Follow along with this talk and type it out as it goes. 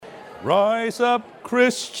Rise up,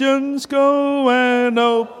 Christians, go and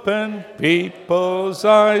open people's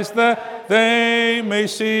eyes that they may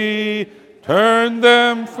see. Turn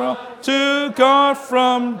them to God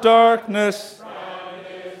from darkness.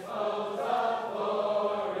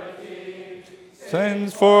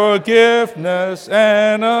 Sends forgiveness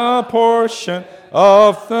and a portion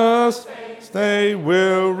of the saints they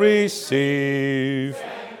will receive.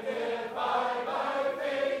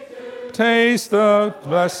 Taste the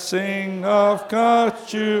blessing of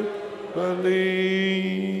God's jubilee.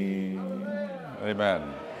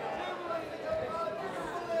 Amen.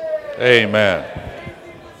 Amen.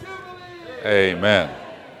 Amen.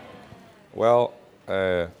 Well,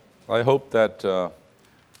 I hope that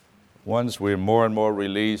once we're more and more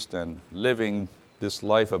released and living this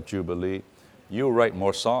life of Jubilee, you write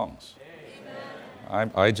more songs.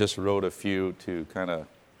 I just wrote a few to kind of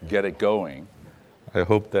get it going. I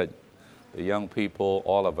hope that the young people,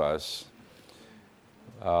 all of us,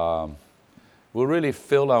 will really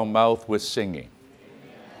fill our mouth with singing.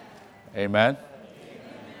 Amen?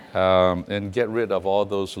 And get rid of all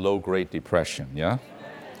those low-grade depression, yeah?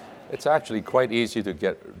 It's actually quite easy to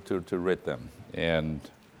get to rid them, and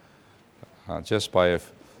just by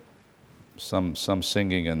some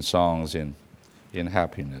singing and songs in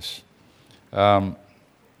happiness. Well,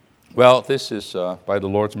 this is, by the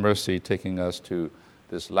Lord's mercy, taking us to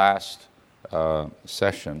this last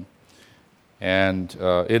session, and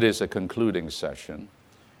it is a concluding session.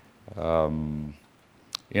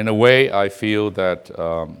 In a way, I feel that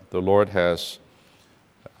the Lord has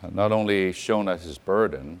not only shown us His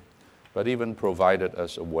burden, but even provided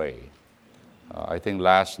us a way. I think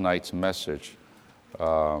last night's message,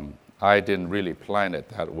 I didn't really plan it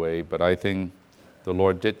that way, but I think the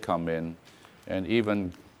Lord did come in and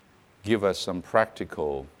even give us some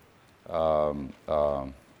practical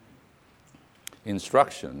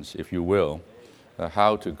instructions, if you will,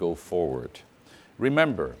 how to go forward.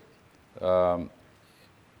 Remember,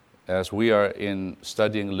 as we are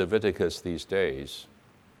studying Leviticus these days,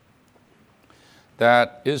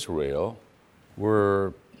 that Israel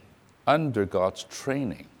were under God's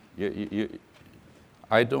training.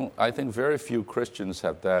 I think very few Christians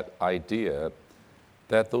have that idea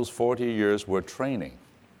that those 40 years were training.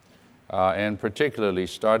 And particularly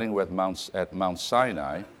starting with at Mount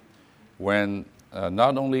Sinai, when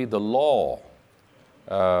not only the law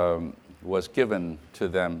was given to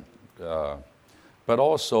them, but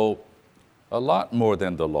also a lot more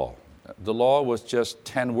than the law. The law was just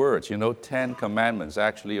 10 words. 10 commandments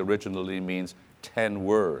actually originally means 10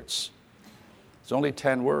 words. It's only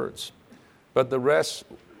 10 words. But the rest,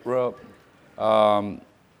 of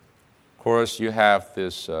course, you have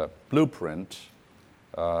this blueprint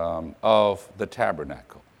of the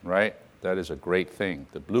tabernacle, right? That is a great thing.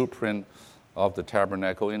 The blueprint of the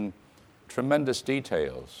tabernacle in tremendous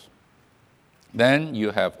details. Then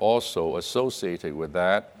you have also associated with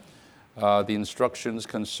that the instructions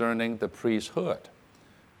concerning the priesthood.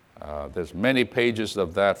 There's many pages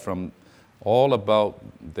of that, from all about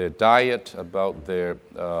their diet, about their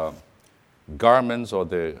garments or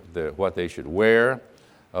what they should wear,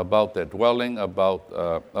 about their dwelling,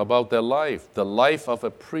 about their life. The life of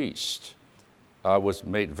a priest was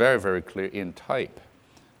made very, very clear in type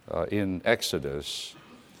in Exodus.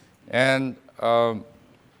 And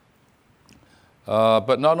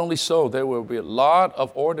but not only so, there will be a lot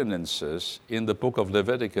of ordinances in the book of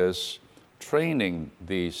Leviticus training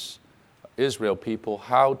these Israel people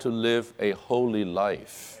how to live a holy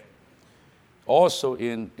life. Also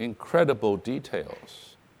in incredible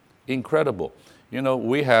details. Incredible.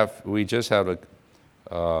 We just have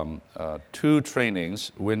 2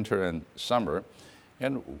 trainings, winter and summer,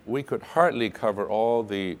 and we could hardly cover all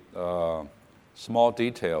the small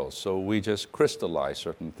details, so we just crystallize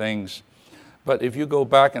certain things. But if you go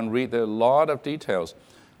back and read, there are a lot of details.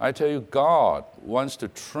 I tell you, God wants to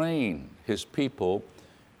train His people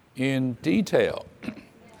in detail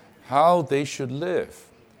how they should live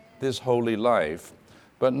this holy life,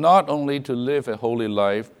 but not only to live a holy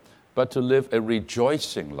life, but to live a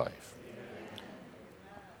rejoicing life.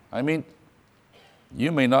 I mean,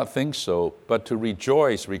 you may not think so, but to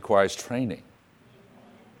rejoice requires training.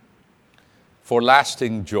 For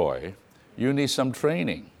lasting joy, you need some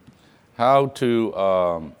training. How to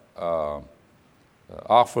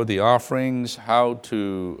offer the offerings, how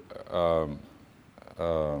to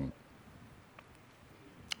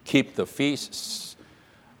keep the feasts,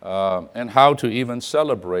 and how to even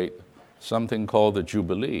celebrate something called the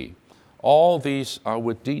Jubilee. All these are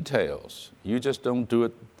with details. You just don't do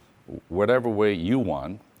it whatever way you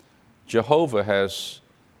want. Jehovah has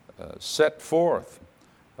set forth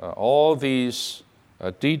all these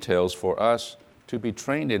details for us to be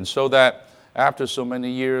trained in, so that after so many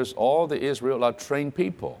years, all the Israel are trained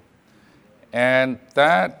people. And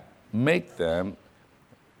that make them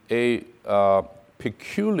a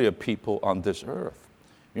peculiar people on this earth.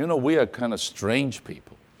 You know, we are kind of strange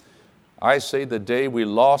people. I say the day we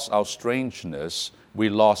lost our strangeness, we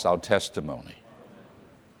lost our testimony.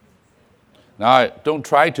 Now, don't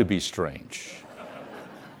try to be strange.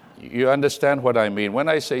 You understand what I mean? When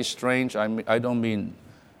I say strange, I don't mean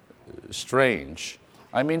strange.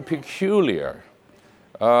 I mean peculiar.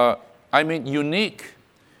 I mean unique.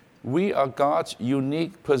 We are God's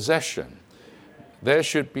unique possession. There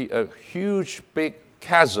should be a huge, big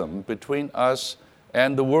chasm between us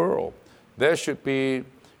and the world. We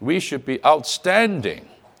should be outstanding.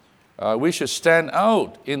 We should stand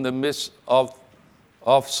out in the midst of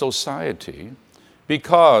society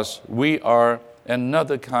because we are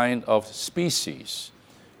another kind of species,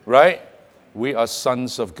 right? We are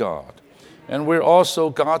sons of God. And we're also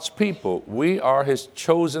God's people. We are His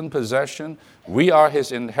chosen possession. We are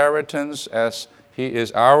His inheritance as He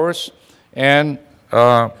is ours. And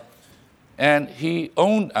He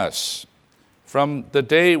owned us. From the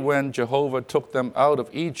day when Jehovah took them out of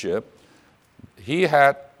Egypt, He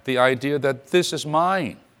had the idea that this is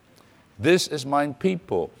mine. This is mine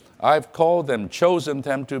people. I've called them, chosen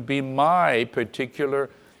them to be my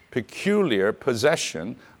peculiar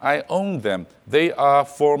possession. I own them. They are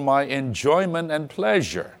for my enjoyment and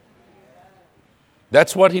pleasure.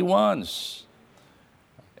 That's what He wants.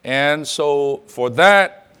 And so for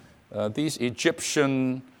that, these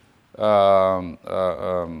Egyptian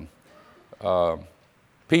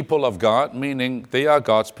people of God, meaning they are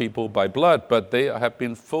God's people by blood, but they have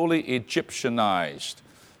been fully Egyptianized.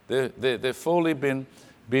 They've fully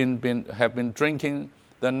have been drinking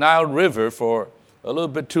the Nile River for a little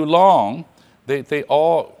bit too long. They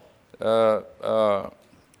all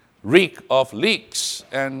reek of leeks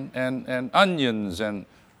and onions and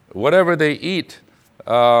whatever they eat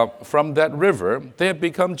from that river. They have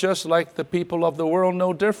become just like the people of the world,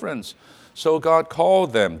 no difference. So God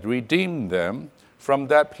called them, redeemed them from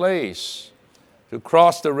that place to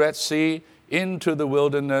cross the Red Sea into the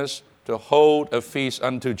wilderness to hold a feast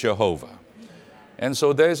unto Jehovah. And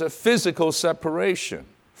so there's a physical separation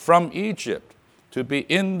from Egypt to be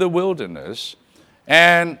in the wilderness.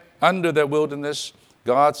 And under that wilderness,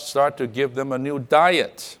 God started to give them a new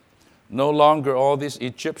diet. No longer all this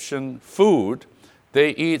Egyptian food.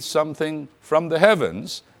 They eat something from the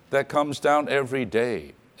heavens that comes down every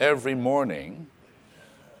day, every morning.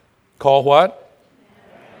 Called what?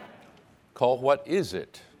 Called what is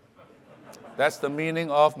it? That's the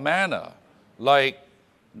meaning of manna. Like,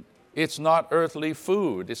 it's not earthly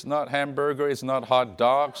food. It's not hamburger. It's not hot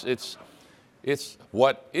dogs. It's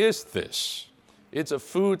what is this? It's a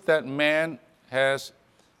food that man has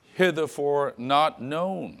heretofore not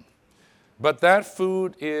known. But that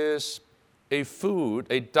food is a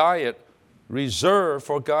diet reserved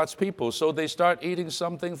for God's people. So they start eating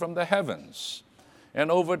something from the heavens.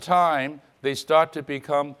 And over time, they start to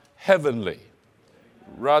become heavenly.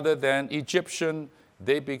 Rather than Egyptian,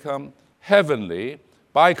 they become heavenly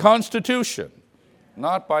by constitution,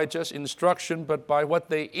 not by just instruction, but by what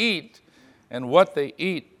they eat. And what they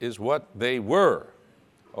eat is what they were,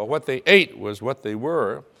 or what they ate was what they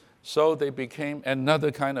were. So they became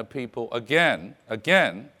another kind of people again,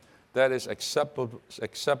 that is acceptable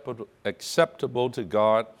to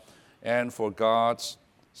God and for God's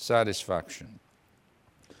satisfaction.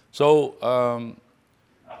 So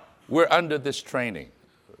we're under this training.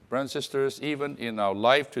 Brothers and sisters, even in our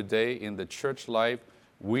life today, in the church life,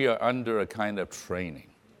 we are under a kind of training.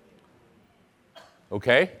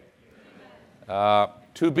 Okay?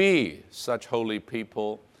 To be such holy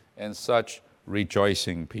people and such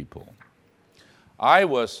rejoicing people. I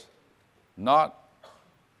was not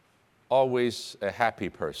always a happy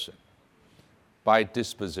person by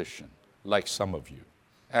disposition, like some of you,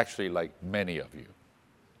 actually like many of you.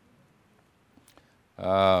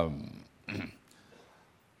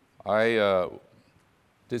 I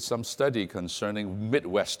did some study concerning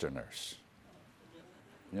Midwesterners.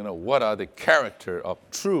 You know, what are the character of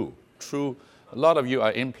true, a lot of you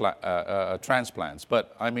are transplants,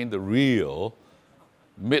 but I mean the real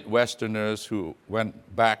Midwesterners who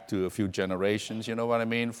went back to a few generations, you know what I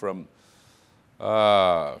mean, from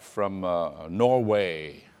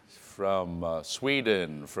Norway, from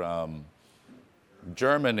Sweden, from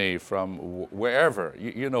Germany, from wherever,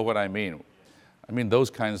 you know what I mean. I mean those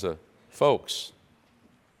kinds of folks.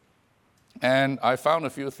 And I found a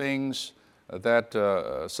few things that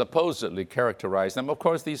supposedly characterize them. Of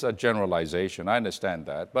course, these are generalization. I understand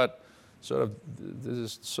that, but this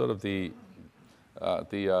is sort of the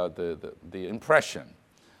the impression.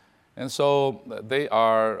 And so they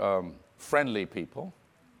are friendly people.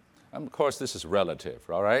 And of course, this is relative,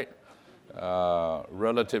 all right?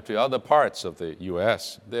 Relative to other parts of the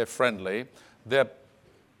U.S., they're friendly. They're,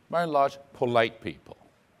 by and large, polite people.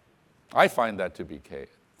 I find that to be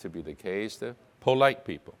the case. They're polite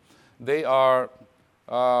people. They are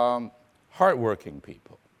hardworking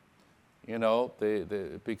people. You know,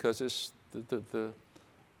 because it's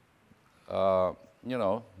you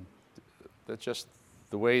know, that's just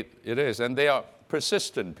the way it is. And they are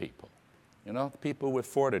persistent people. You know, people with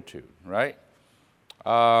fortitude, right?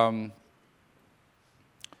 But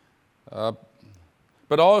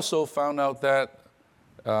also found out that,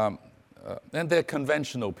 and they're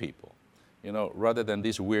conventional people, you know, rather than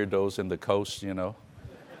these weirdos in the coast, you know.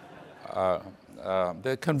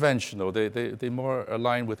 They're conventional. They're more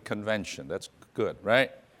aligned with convention. That's good,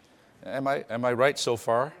 right? Am I right so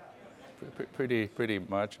far? Pretty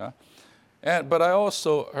much, huh? But I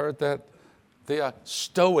also heard that they are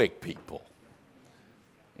stoic people.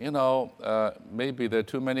 You know, maybe there are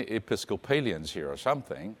too many Episcopalians here or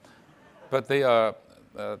something, but they are,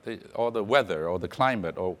 or the weather, or the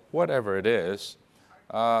climate, or whatever it is.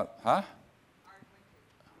 Huh?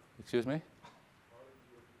 Excuse me?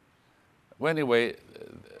 Well, anyway,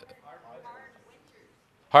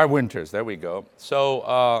 hard winters, there we go.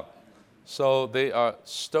 So they are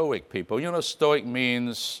stoic people. You know, stoic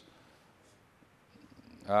means,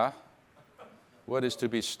 what is to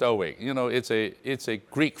be stoic? You know, it's a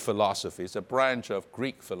Greek philosophy. It's a branch of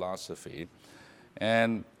Greek philosophy.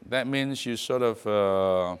 And that means you sort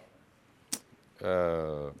of,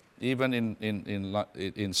 even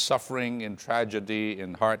in suffering, in tragedy,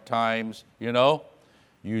 in hard times, you know,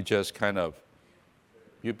 you just kind of,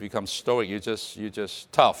 you become stoic. You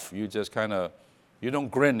just tough. You just kind of, you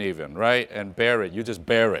don't grin even, right? And bear it. You just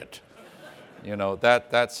bear it. You know,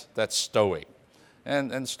 that's stoic.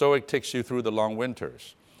 And stoic takes you through the long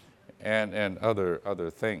winters and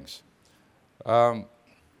other things.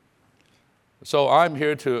 So I'm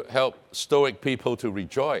here to help stoic people to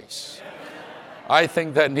rejoice. I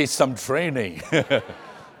think that needs some training.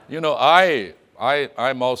 You know, I'm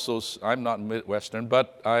not Midwestern,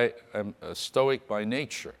 but I am a stoic by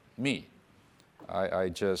nature, me. I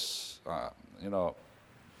just, you know,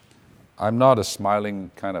 I'm not a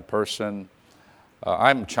smiling kind of person.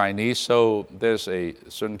 I'm Chinese, so there's a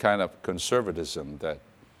certain kind of conservatism that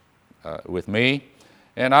with me.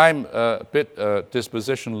 And I'm a bit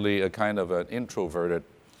dispositionally a kind of an introverted.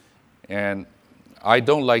 And I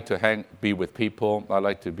don't like to be with people. I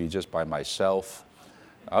like to be just by myself.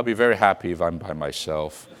 I'll be very happy if I'm by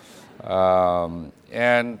myself.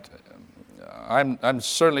 And I'm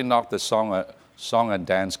certainly not the song and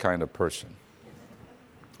dance kind of person.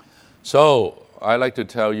 So I like to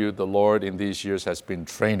tell you the Lord in these years has been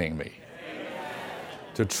training me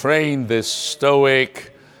to train this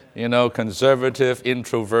stoic, you know, conservative,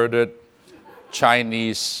 introverted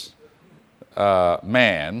Chinese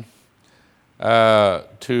man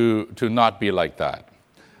to not be like that.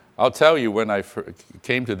 I'll tell you, when I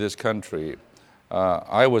came to this country,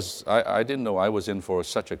 I didn't know I was in for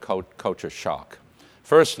such a culture shock.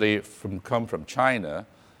 Firstly, come from China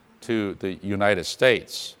to the United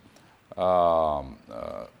States. I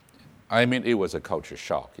mean, it was a culture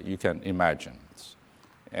shock. You can imagine.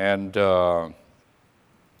 And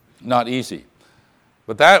not easy.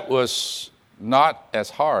 But that was not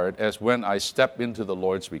as hard as when I stepped into the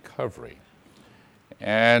Lord's recovery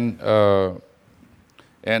and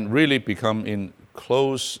really become in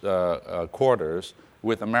close quarters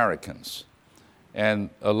with Americans. And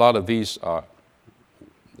a lot of these are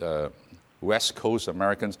West Coast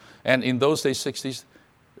Americans. And in those days, 60s,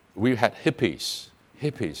 we had hippies.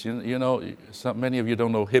 Hippies, you know, many of you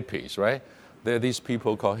don't know hippies, right? There are these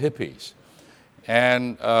people called hippies.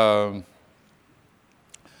 And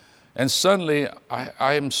suddenly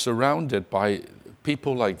I am surrounded by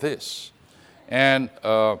people like this. And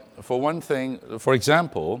for one thing, for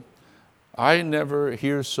example, I never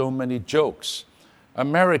hear so many jokes.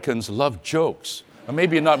 Americans love jokes. Or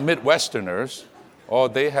maybe not Midwesterners, or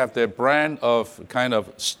they have their brand of kind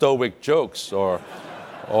of stoic jokes, or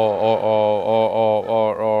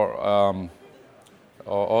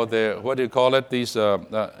the, what do you call it? These,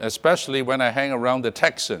 especially when I hang around the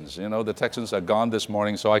Texans. You know, the Texans are gone this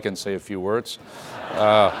morning, so I can say a few words.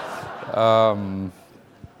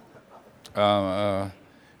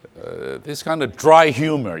 This kind of dry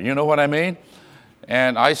humor, you know what I mean?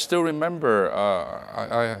 And I still remember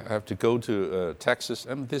I have to go to Texas,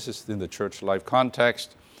 and this is in the church life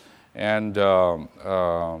context, and I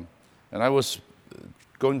was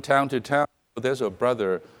going town to town. There's a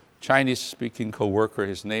brother Chinese-speaking co-worker.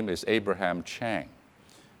 His name is Abraham Chang.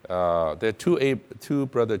 There are two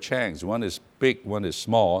brother Changs. One is big, one is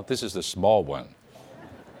small. This is the small one.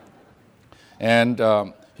 And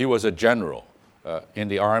he was a general in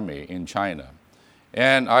the army in China.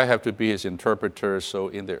 And I have to be his interpreter. So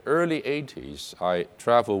in the early 80s, I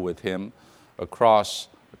traveled with him across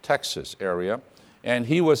the Texas area. And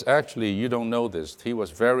he was actually, you don't know this, he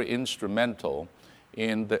was very instrumental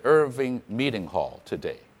in the Irving Meeting Hall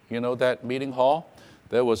today. You know that meeting hall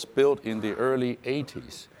that was built in the early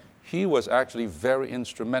 80s? He was actually very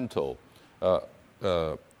instrumental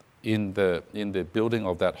in the building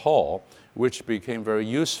of that hall, which became very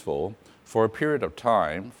useful for a period of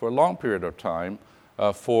time, for a long period of time,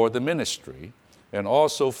 for the ministry and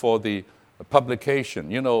also for the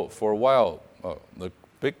publication. You know, for a while, the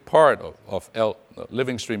big part of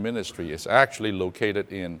Living Stream Ministry is actually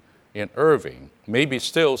located in Irving, maybe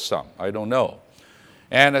still some, I don't know.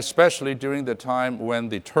 And especially during the time when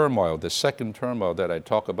the turmoil, the second turmoil that I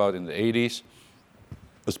talk about in the 80s,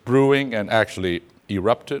 was brewing and actually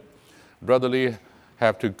erupted, Brother Lee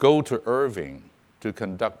had to go to Irving to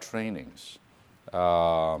conduct trainings.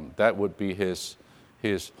 That would be his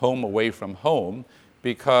home away from home,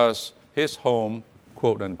 because his home,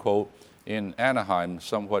 quote unquote, in Anaheim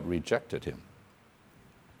somewhat rejected him.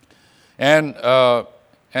 And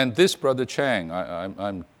this Brother Chang,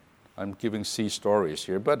 I'm giving sea stories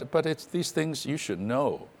here, but it's these things you should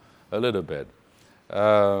know a little bit.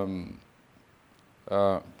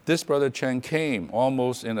 This Brother Chang came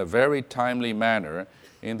almost in a very timely manner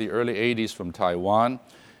in the early 80s from Taiwan,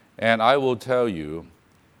 and I will tell you,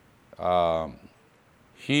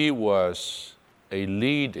 he was a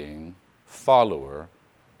leading follower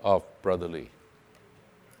of Brother Lee,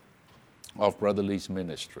 of Brother Lee's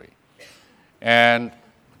ministry. And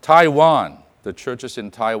Taiwan, the churches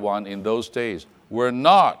in Taiwan in those days were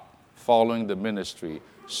not following the ministry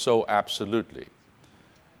so absolutely.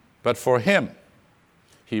 But for him,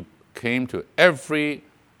 he came to every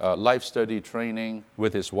life study training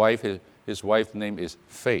with his wife. His wife's name is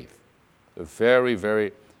Faith.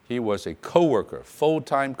 He was a co-worker,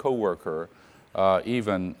 full-time co-worker,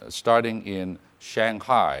 even starting in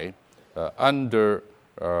Shanghai under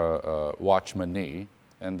Watchman Nee,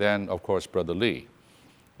 and then, of course, Brother Lee.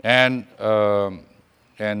 And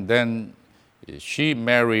then she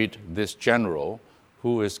married this general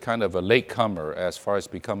who is kind of a latecomer as far as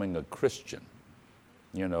becoming a Christian.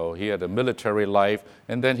 You know, he had a military life,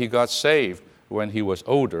 and then he got saved when he was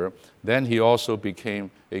older. Then he also became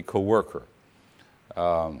a co-worker.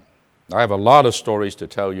 I have a lot of stories to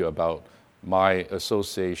tell you about my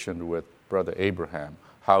association with Brother Abraham,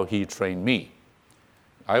 how he trained me.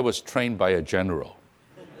 I was trained by a general.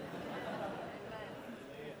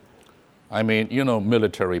 I mean, you know,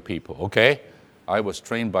 military people, okay? I was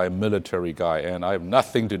trained by a military guy, and I have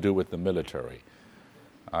nothing to do with the military.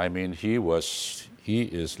 I mean, he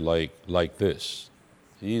is like this.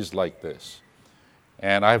 He's like this.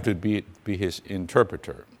 And I have to be his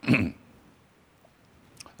interpreter.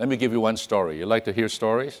 Let me give you one story. You like to hear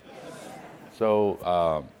stories? So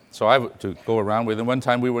I have to go around with him. One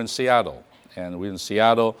time we were in Seattle,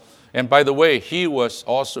 and by the way, he was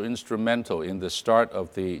also instrumental in the start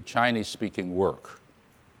of the Chinese-speaking work.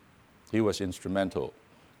 He was instrumental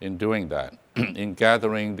in doing that, in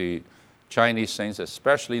gathering the Chinese saints,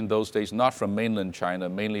 especially in those days, not from mainland China,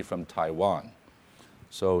 mainly from Taiwan.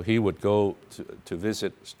 So he would go to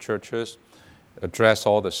visit churches, address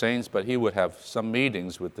all the saints, but he would have some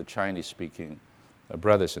meetings with the Chinese-speaking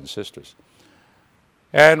brothers and sisters.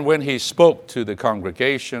 And when he spoke to the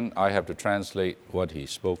congregation, I have to translate what he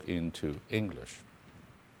spoke into English.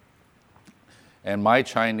 And my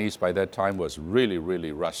Chinese by that time was really,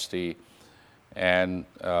 really rusty, and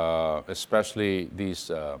especially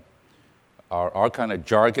these our kind of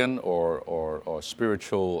jargon or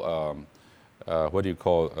spiritual, what do you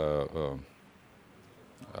call,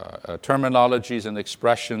 terminologies and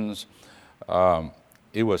expressions.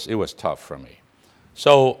 It was tough for me.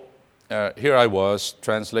 So here I was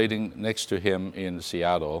translating next to him in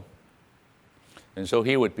Seattle. And so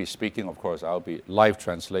he would be speaking, of course, I'll be live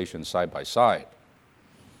translation side by side.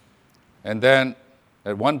 And then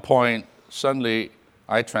at one point, suddenly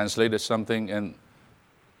I translated something and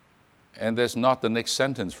there's not the next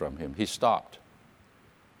sentence from him. He stopped.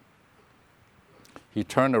 He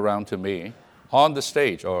turned around to me on the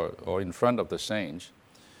stage or in front of the saints,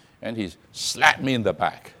 and he slapped me in the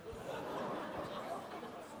back.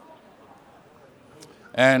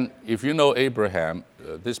 And if you know Abraham,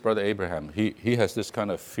 this Brother Abraham, he has this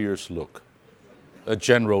kind of fierce look, a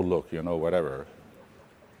general look, whatever,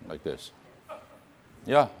 like this.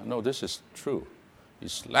 Yeah, no, this is true. He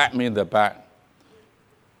slapped me in the back.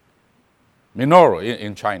 Minoru,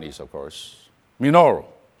 in Chinese, of course. Minoru,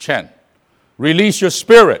 Chen, release your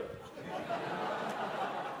spirit.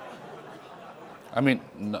 I mean,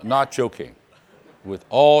 not joking. With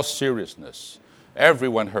all seriousness.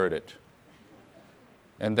 Everyone heard it.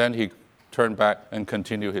 And then he turned back and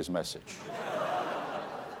continued his message.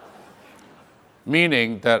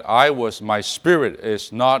 Meaning that my spirit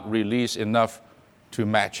is not released enough to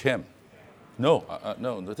match him. No,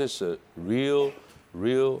 this is a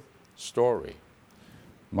real story.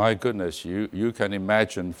 My goodness, you can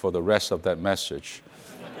imagine for the rest of that message,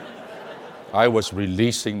 I was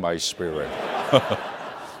releasing my spirit.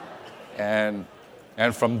 And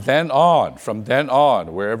from then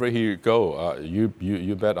on, wherever he go,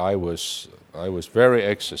 you bet I was very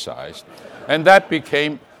exercised, and that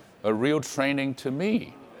became a real training to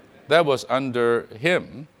me. That was under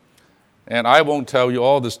him, and I won't tell you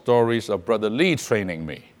all the stories of Brother Lee training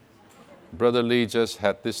me. Brother Lee just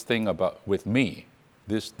had this thing with me.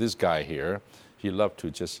 This guy here, he loved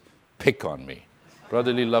to just pick on me.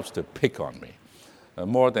 Brother Lee loves to pick on me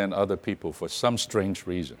more than other people for some strange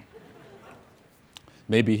reason.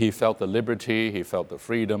 Maybe he felt the liberty, he felt the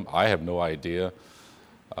freedom. I have no idea.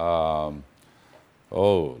 I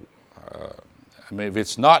mean, if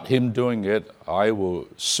it's not him doing it, I will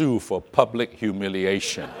sue for public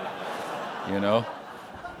humiliation, you know.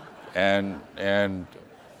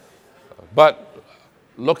 But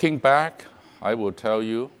looking back, I will tell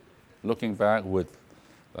you, looking back with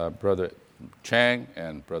Brother Chang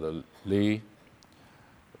and Brother Lee,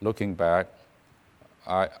 looking back,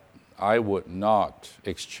 I would not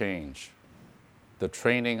exchange the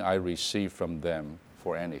training I received from them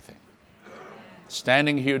for anything.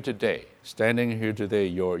 Standing here today,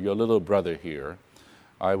 your little brother here,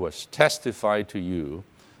 I was testify to you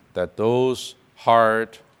that those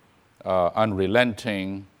hard,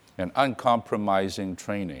 unrelenting, and uncompromising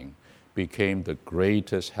training became the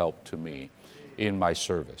greatest help to me in my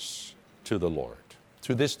service to the Lord.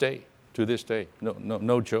 To this day,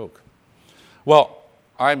 no joke. Well,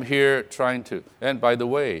 I'm here trying to, and by the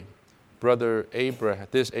way, Brother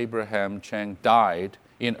Abraham Chang died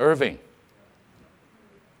in Irving.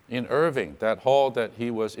 In Irving, that hall that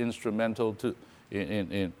he was instrumental to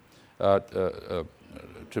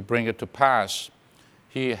bring it to pass,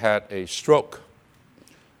 he had a stroke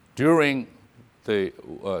during the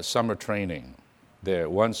summer training there,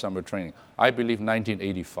 one summer training. I believe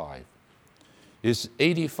 1985. Is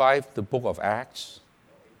 85 the book of Acts?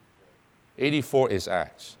 84 is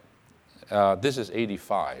Acts. This is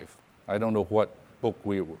 85. I don't know what book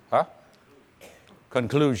we were.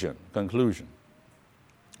 Conclusion.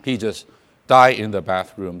 He just died in the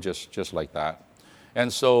bathroom just like that.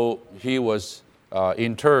 And so he was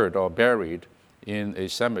interred or buried in a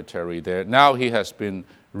cemetery there. Now he has been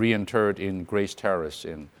reinterred in Grace Terrace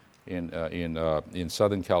in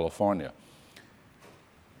Southern California.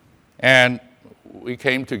 And we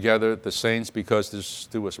came together, the saints, because this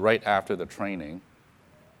was right after the training.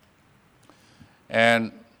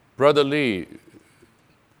 And Brother Lee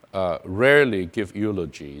rarely give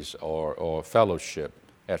eulogies or fellowship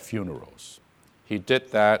at funerals. He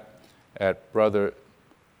did that at Brother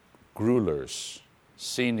Gruler's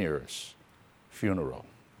Senior's funeral.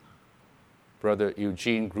 Brother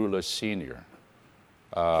Eugene Gruler Sr.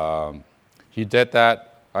 He did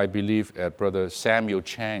that, I believe, at Brother Samuel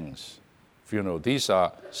Chang's funeral. These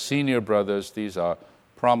are senior brothers. These are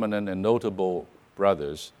prominent and notable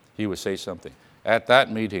brothers. He would say something. At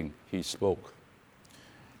that meeting, he spoke.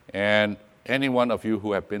 And any one of you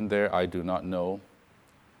who have been there, I do not know.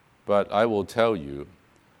 But I will tell you,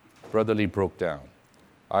 Brother Lee broke down.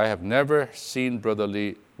 I have never seen Brother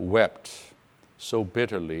Lee wept so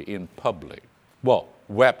bitterly in public. Well,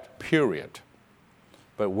 wept, period.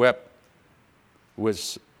 But wept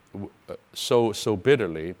was so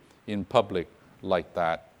bitterly in public like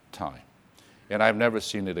that time. And I've never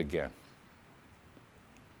seen it again.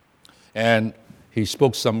 And he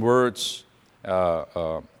spoke some words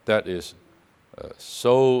that is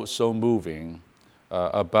so moving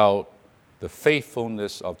about the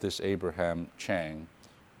faithfulness of this Abraham Chang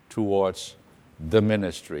towards the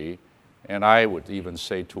ministry, and I would even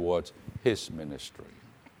say towards his ministry.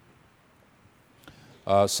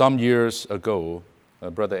 Some years ago,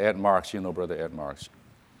 Brother Ed Marks, you know Brother Ed Marks,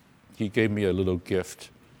 he gave me a little gift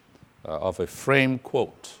of a framed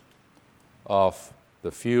quote of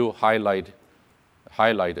the few highlighted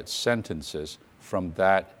sentences from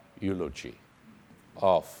that eulogy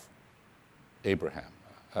of Abraham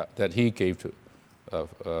that he gave to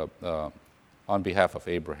on behalf of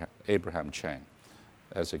Abraham Chang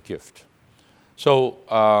as a gift. So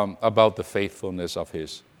about the faithfulness of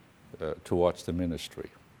his towards the ministry.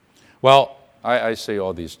 Well, I say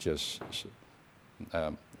all these just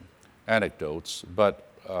anecdotes, but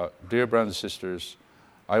dear brothers and sisters,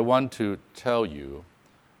 I want to tell you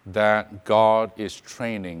that God is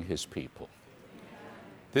training his people.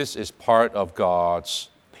 This is part of God's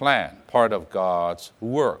plan, part of God's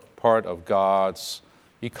work, part of God's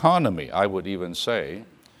economy, I would even say.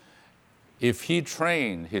 If he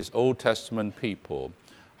trained his Old Testament people,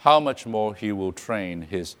 how much more he will train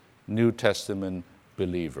his New Testament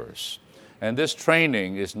believers. And this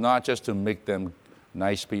training is not just to make them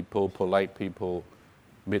nice people, polite people,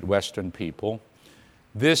 Midwestern people.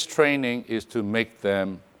 This training is to make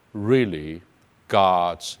them really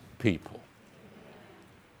God's people.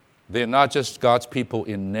 They're not just God's people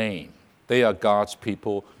in name. They are God's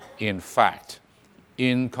people in fact,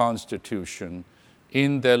 in constitution,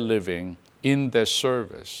 in their living, in their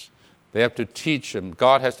service. They have to teach them.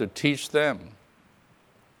 God has to teach them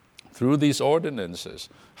through these ordinances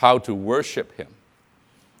how to worship him,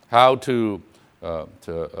 how to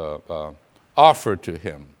offer to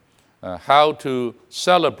him, how to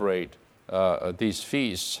celebrate these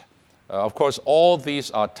feasts. Of course, all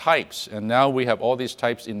these are types, and now we have all these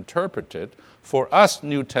types interpreted for us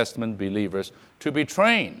New Testament believers to be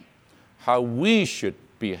trained how we should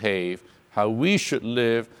behave, how we should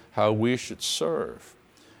live, how we should serve.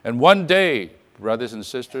 And one day, brothers and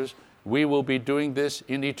sisters, we will be doing this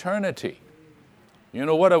in eternity. You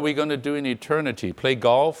know, what are we going to do in eternity? Play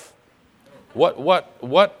golf? What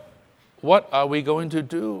are we going to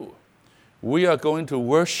do? We are going to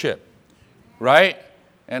worship, right?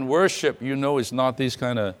 And worship, you know, is not these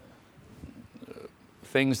kind of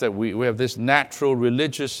things that we have this natural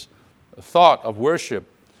religious thought of worship.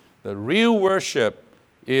 The real worship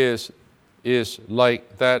is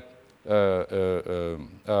like that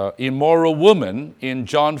immoral woman in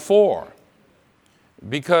John 4,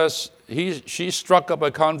 because she struck up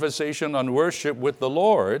a conversation on worship with the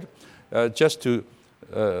Lord just to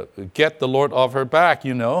get the Lord off her back,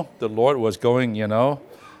 you know. The Lord was going,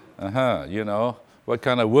 what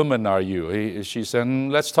kind of woman are you? She said,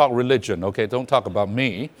 let's talk religion, okay, don't talk about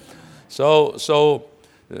me. So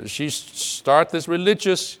she start this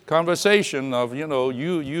religious conversation of, you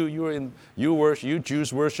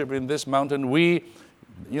Jews worship in this mountain. We,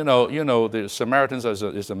 the Samaritans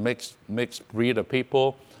is a mixed breed of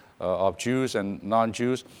people, of Jews and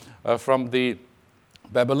non-Jews. From the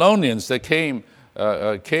Babylonians that came,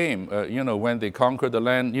 when they conquered the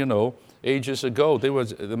land, ages ago. They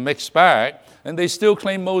was the mixed bag, and they still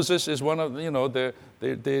claim Moses is one of, they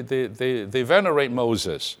venerate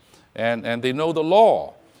Moses, and they know the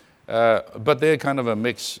law. But they're kind of a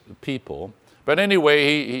mixed people. But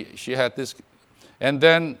anyway, she had this, and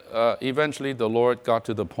then eventually the Lord got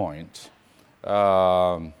to the point.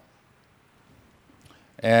 And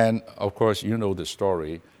of course, you know the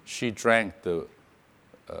story. She drank the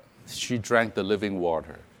living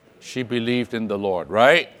water. She believed in the Lord,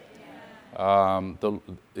 right?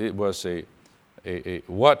 It was a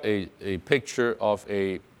picture of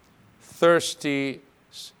a thirsty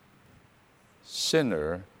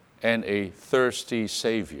sinner and a thirsty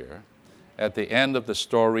Savior. At the end of the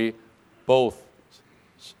story, the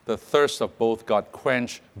thirst of both got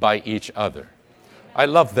quenched by each other. I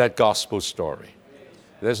love that gospel story.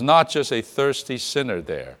 There's not just a thirsty sinner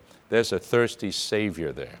there. There's a thirsty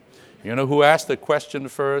Savior there. You know who asked the question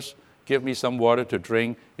first? Give me some water to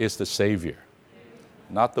drink, is the Savior,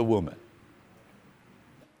 not the woman.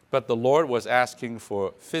 But the Lord was asking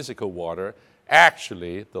for physical water.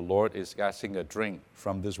 Actually, the Lord is asking a drink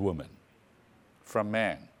from this woman, from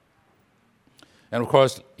man. And of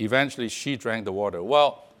course, eventually she drank the water.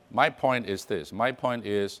 Well, my point is this. My point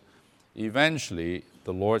is, eventually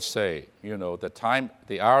the Lord say,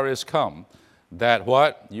 the hour has come that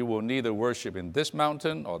what? You will neither worship in this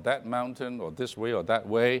mountain or this way or that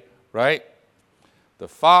way, right? The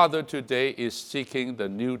Father today is seeking the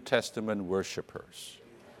New Testament worshipers,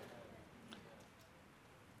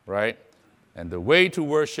 right? And the way to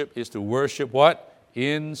worship is to worship what?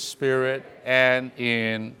 In spirit and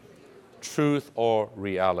in truth or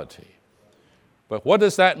reality. But what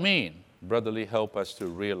does that mean? Brotherly, help us to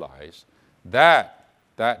realize that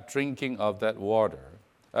drinking of that water,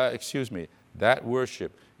 that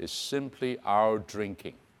worship is simply our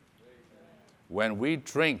drinking. When we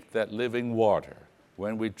drink that living water,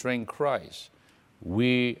 when we drink Christ,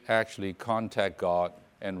 we actually contact God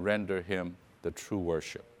and render him the true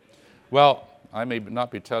worship. Well, I may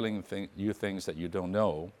not be telling you things that you don't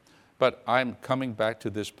know, but I'm coming back to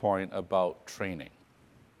this point about training.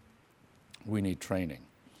 We need training.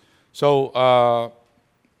 So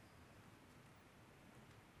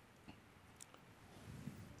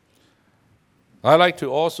I like to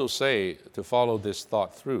also say, to follow this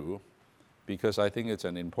thought through, because I think it's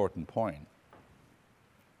an important point,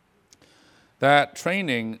 that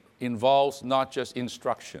training involves not just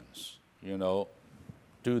instructions,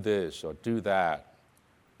 do this or do that.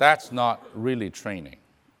 That's not really training.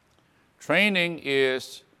 Training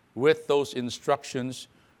is, with those instructions,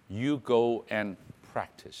 you go and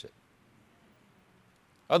practice it.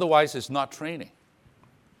 Otherwise, it's not training.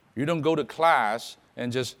 You don't go to class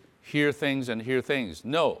and just hear things and hear things.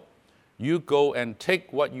 No, you go and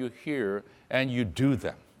take what you hear and you do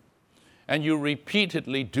them. And you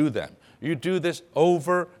repeatedly do them. You do this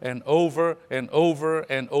over and over and over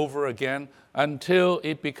and over again until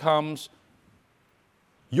it becomes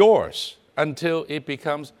yours, until it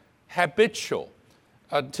becomes habitual,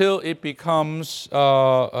 until it becomes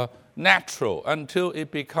natural, until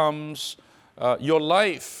it becomes your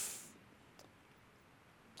life.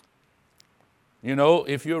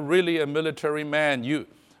 If you're really a military man, you,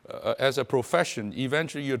 as a profession,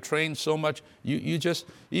 eventually you're trained so much, you just,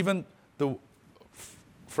 even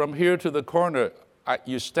from here to the corner,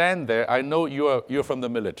 you stand there, I know you're from the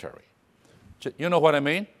military. You know what I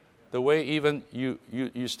mean? The way even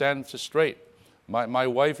you stand straight. My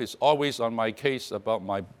wife is always on my case about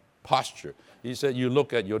my posture. He said, you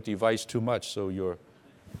look at your device too much, so you're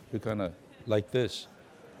kind of like this.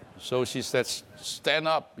 So she said, stand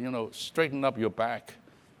up, straighten up your back.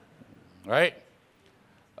 Right?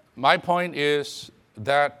 My point is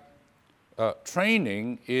that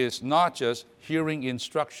training is not just hearing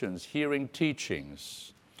instructions, hearing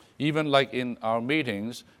teachings. Even like in our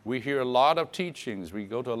meetings, we hear a lot of teachings. We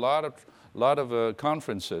go to a lot of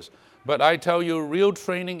conferences. But I tell you, real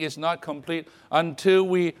training is not complete until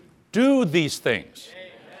we do these things,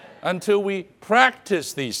 until we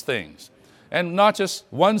practice these things. And not just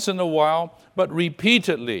once in a while, but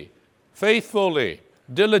repeatedly, faithfully,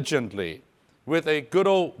 diligently, with a good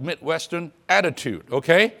old Midwestern attitude,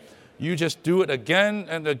 okay? You just do it again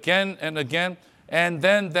and again and again, and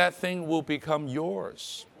then that thing will become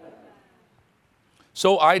yours.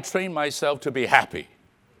 So I train myself to be happy.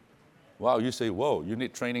 Wow, you say, whoa, you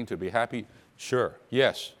need training to be happy? Sure,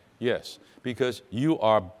 yes, because you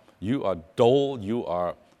are dull, you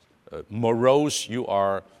are morose, you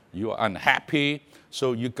are unhappy.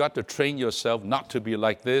 So you got to train yourself not to be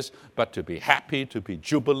like this, but to be happy, to be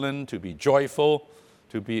jubilant, to be joyful,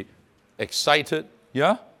 to be excited.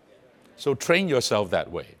 Yeah? So train yourself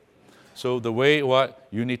that way. So the way what?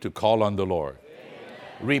 You need to call on the Lord.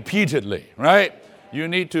 Repeatedly, right? You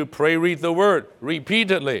need to pray, read the Word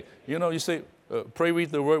repeatedly. You say, pray,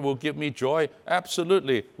 read the Word will give me joy.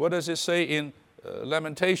 Absolutely. What does it say in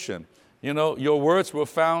Lamentation? Your words were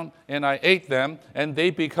found and I ate them and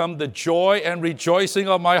they become the joy and rejoicing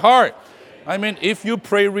of my heart. I mean, if you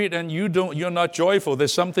pray, read and you're not joyful,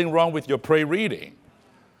 there's something wrong with your pray reading.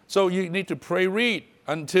 So you need to pray, read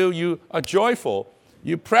until you are joyful.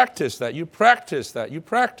 You practice that, you practice that, you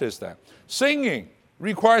practice that. Singing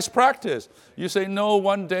requires practice. You say, no,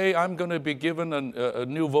 one day I'm going to be given a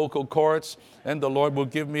new vocal chords and the Lord will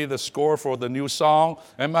give me the score for the new song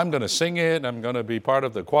and I'm going to sing it. I'm going to be part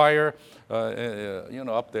of the choir,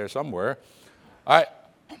 up there somewhere.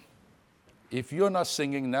 If you're not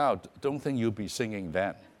singing now, don't think you'll be singing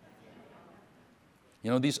then.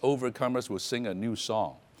 These overcomers will sing a new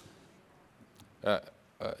song.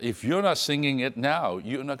 If you're not singing it now,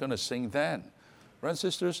 you're not going to sing then. Brothers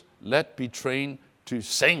and sisters, let's be trained to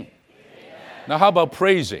sing. Amen. Now, how about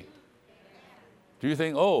praising? Do you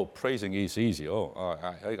think, praising is easy?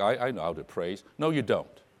 I know how to praise. No, you don't.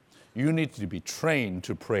 You need to be trained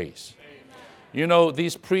to praise. Amen.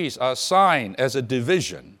 These priests are assigned as a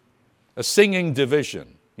division, a singing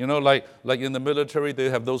division. Like in the military,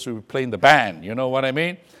 they have those who play in the band. You know what I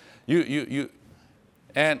mean?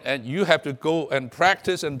 And you have to go and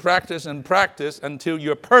practice and practice and practice until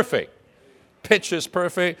you're perfect. Pitch is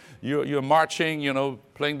perfect. You're marching,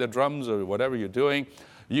 playing the drums or whatever you're doing.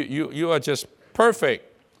 You are just perfect.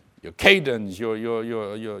 Your cadence, your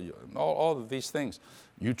all of these things.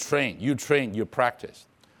 You train, you practice.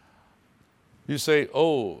 You say,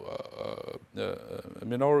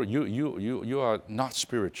 Minoru, you are not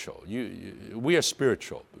spiritual. We are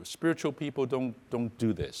spiritual. Spiritual people don't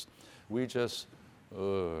do this. We just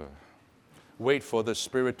wait for the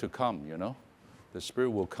Spirit to come, The Spirit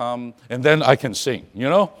will come, and then I can sing,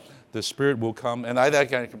 The Spirit will come, and I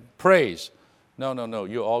can praise. No,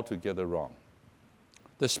 you're altogether wrong.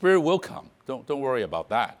 The Spirit will come. Don't worry about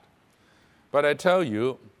that. But I tell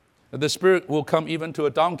you, the Spirit will come even to a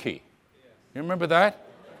donkey. You remember that?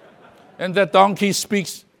 And that donkey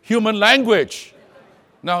speaks human language.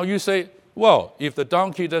 Now you say, well, if the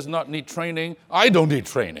donkey does not need training, I don't need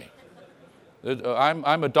training.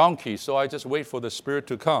 I'm a donkey, so I just wait for the Spirit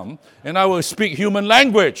to come, and I will speak human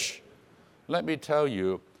language. Let me tell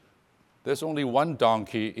you, there's only one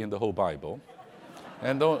donkey in the whole Bible,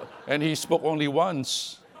 and he spoke only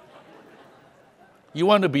once. You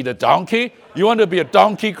want to be the donkey? You want to be a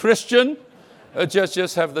donkey Christian?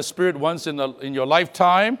 Just have the Spirit once in your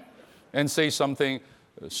lifetime and say something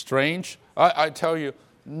strange? I tell you,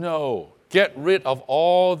 no. Get rid of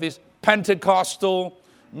all this Pentecostal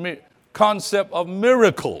concept of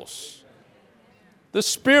miracles. The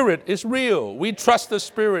Spirit is real. We trust the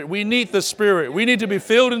Spirit. We need the Spirit. We need to be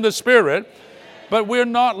filled in the Spirit. But we're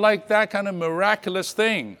not like that kind of miraculous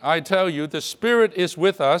thing. I tell you, the Spirit is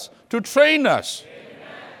with us to train us.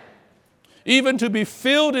 Even to be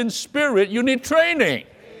filled in Spirit, you need training.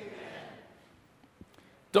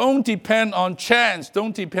 Don't depend on chance.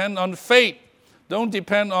 Don't depend on fate. Don't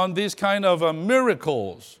depend on these kind of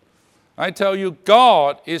miracles. I tell you,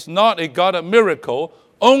 God is not a God of miracle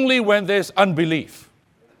only when there's unbelief.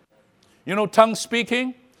 You know, tongue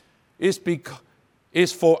speaking is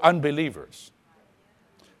for unbelievers.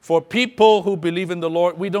 For people who believe in the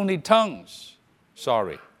Lord, we don't need tongues.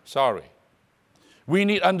 Sorry. We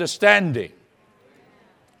need understanding.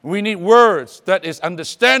 We need words that is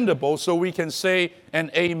understandable so we can say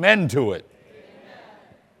an amen to it.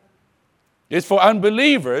 It's for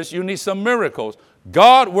unbelievers, you need some miracles.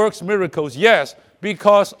 God works miracles, yes,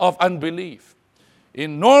 because of unbelief.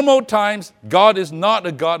 In normal times, God is not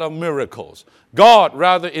a God of miracles. God,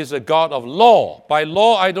 rather, is a God of law. By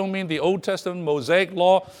law, I don't mean the Old Testament Mosaic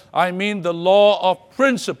law. I mean the law of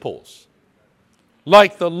principles.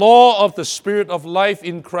 Like the law of the Spirit of life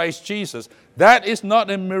in Christ Jesus. That is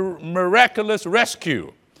not a miraculous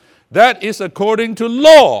rescue. That is according to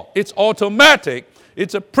law. It's automatic.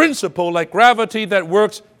 It's a principle like gravity that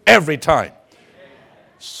works every time.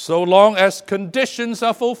 So long as conditions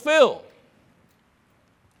are fulfilled.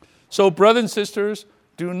 So, brothers and sisters,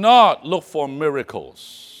 do not look for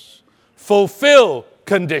miracles. Fulfill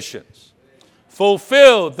conditions.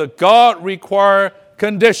 Fulfill the God-required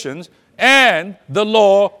conditions, and the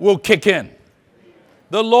law will kick in.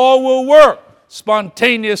 The law will work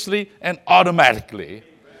spontaneously and automatically,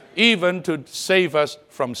 even to save us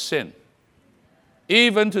from sin.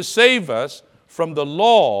 Even to save us from the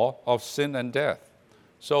law of sin and death.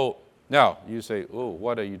 So, now, you say, oh,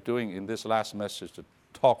 what are you doing in this last message to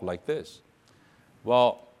talk like this?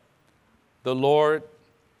 Well, the Lord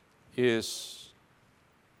is,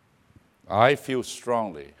 I feel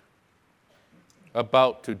strongly,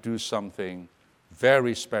 about to do something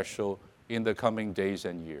very special in the coming days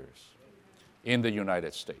and years in the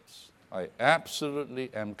United States. I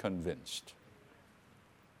absolutely am convinced.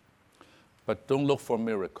 But don't look for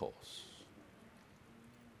miracles.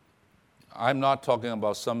 I'm not talking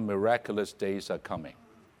about some miraculous days are coming.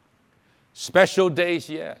 Special days,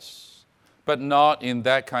 yes, but not in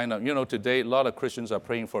that kind of, today a lot of Christians are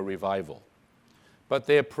praying for revival. But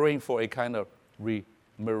they're praying for a kind of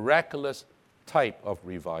miraculous type of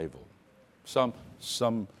revival.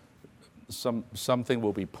 Something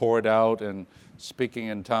will be poured out and speaking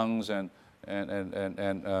in tongues and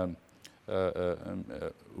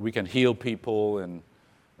we can heal people and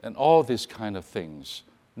all these kind of things.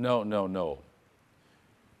 No.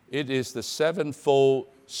 It is the sevenfold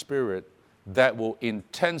Spirit that will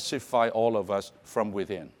intensify all of us from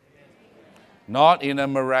within. Not in a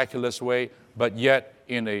miraculous way, but yet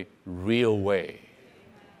in a real way.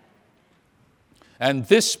 And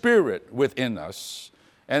this Spirit within us,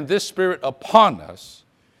 and this Spirit upon us,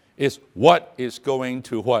 is what is going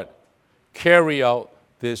to carry out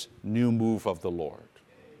this new move of the Lord.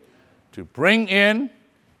 To bring in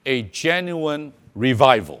a genuine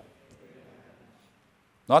revival.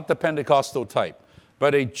 Not the Pentecostal type,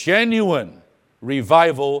 but a genuine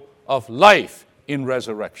revival of life in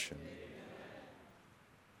resurrection.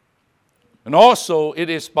 And also, it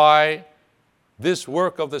is by this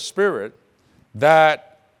work of the Spirit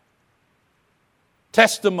that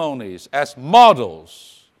testimonies as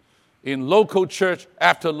models in local church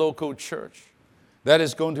after local church, that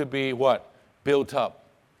is going to be built up,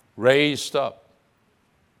 raised up.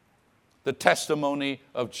 The testimony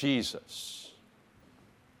of Jesus.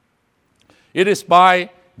 It is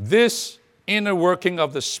by this inner working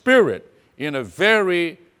of the Spirit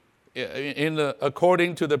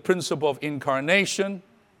according to the principle of incarnation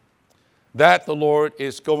that the Lord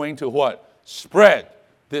is going to spread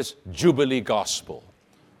this Jubilee gospel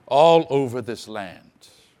all over this land.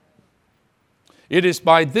 It is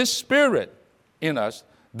by this Spirit in us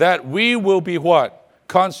that we will be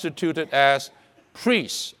constituted as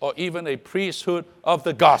priests, or even a priesthood of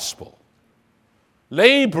the gospel.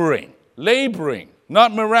 Laboring,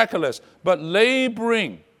 not miraculous, but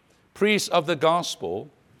laboring priests of the gospel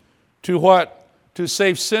to what? To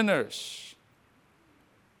save sinners.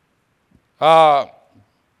 And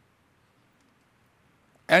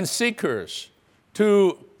seekers,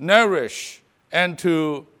 to nourish and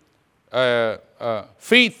to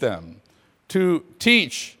feed them, to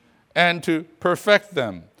teach and to perfect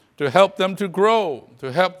them, to help them to grow,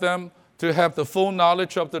 to help them to have the full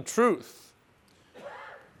knowledge of the truth.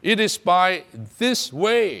 It is by this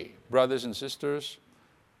way, brothers and sisters,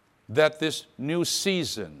 that this new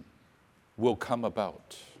season will come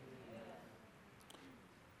about.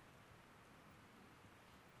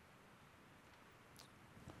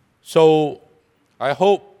 So I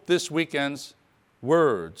hope this weekend's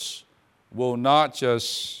words will not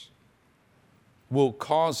just, will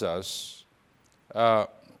cause us, how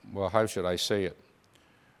should I say it?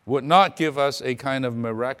 Would not give us a kind of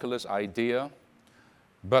miraculous idea,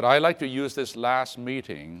 but I like to use this last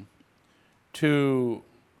meeting to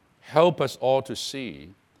help us all to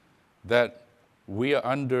see that we are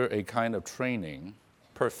under a kind of training,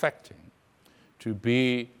 perfecting, to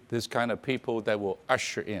be this kind of people that will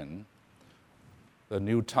usher in a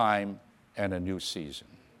new time and a new season.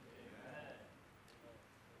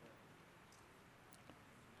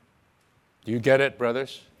 Do you get it,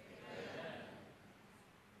 brothers?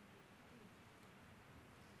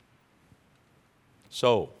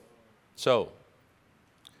 So,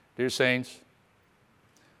 dear saints,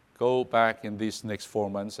 go back in these next 4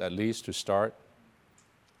 months at least to start.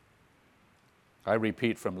 I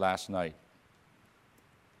repeat from last night.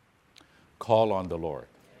 Call on the Lord.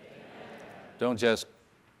 Don't just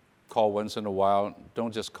call once in a while.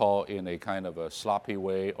 Don't just call in a kind of a sloppy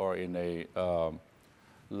way or in a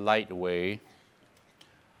light way.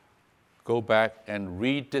 Go back and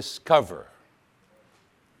rediscover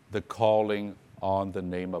the calling on the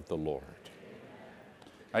name of the Lord.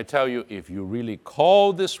 I tell you, if you really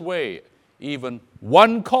call this way, even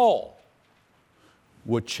one call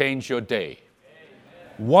would change your day.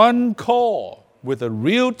 One call with a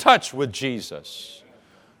real touch with Jesus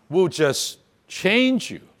will just change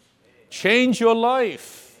you, change your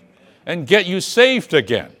life, and get you saved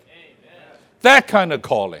again. That kind of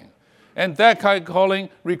calling. And that kind of calling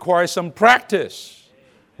requires some practice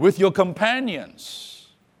with your companions.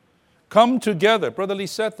 Come together. Brother Lee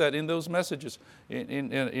said that in those messages in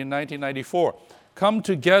 1994. Come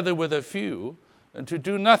together with a few, and to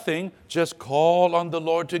do nothing, just call on the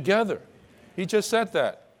Lord together. He just said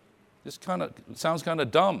that. This kind of sounds kind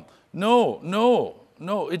of dumb. No.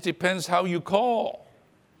 It depends how you call.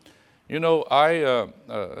 You know, I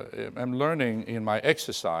am learning in my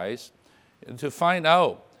exercise to find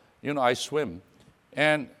out. You know, I swim,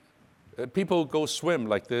 and people go swim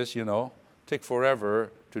like this. You know, take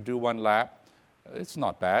forever to do one lap. It's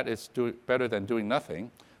not bad. It's better than doing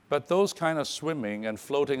nothing. But those kind of swimming and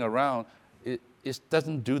floating around, it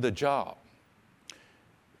doesn't do the job.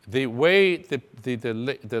 The way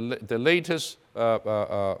the latest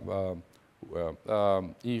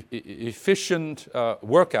efficient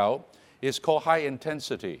workout is called high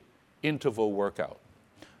intensity interval workout.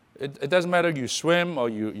 It doesn't matter you swim or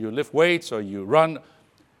you lift weights or you run.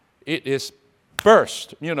 It is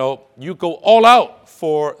burst. You know, you go all out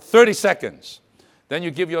for 30 seconds. Then you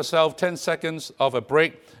give yourself 10 seconds of a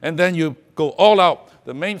break, and then you go all out.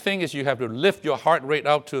 The main thing is you have to lift your heart rate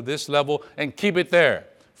out to this level and keep it there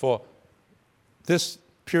for this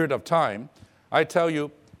period of time. I tell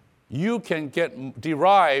you, you can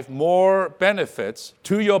derive more benefits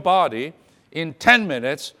to your body in 10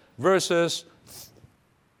 minutes versus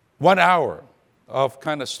 1 hour of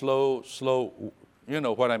kind of slow, you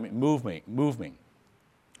know what I mean, moving.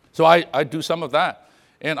 So I do some of that,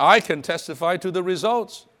 and I can testify to the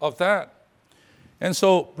results of that. And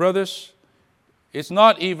so, brothers, it's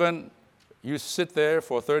not even you sit there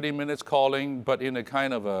for 30 minutes calling, but in a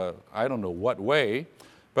kind of a, I don't know what way,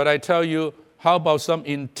 but I tell you, how about some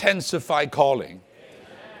intensified calling?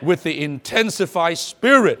 Amen. With the intensified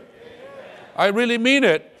spirit? Amen. I really mean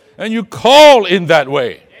it. And you call in that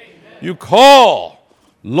way. Amen. You call,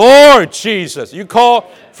 Lord Jesus. You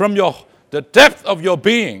call from the depth of your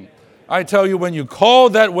being. I tell you, when you call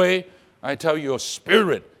that way, I tell you, your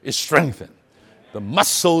spirit is strengthened. The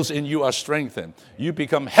muscles in you are strengthened. You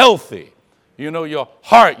become healthy. You know, your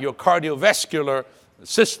heart, your cardiovascular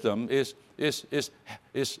system is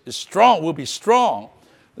strong, will be strong.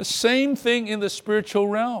 The same thing in the spiritual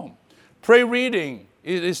realm. Prayer reading,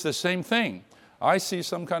 it is the same thing. I see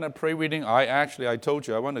some kind of prayer reading. I told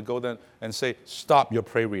you, I want to go there and say, stop your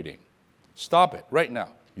prayer reading. Stop it right now.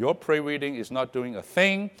 Your prayer reading is not doing a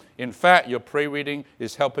thing. In fact, your prayer reading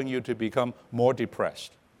is helping you to become more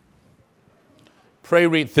depressed. Pray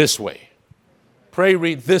read this way. Pray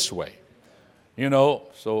read this way.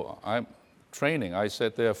 So I'm training. I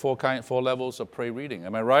said there are four levels of pray reading.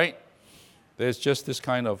 Am I right? There's just this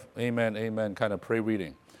kind of amen, amen kind of pray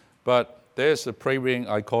reading. But there's a pray reading,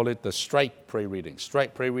 I call it the strike pray reading.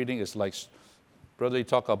 Strike pray reading is like, brother,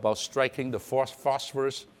 talk about striking the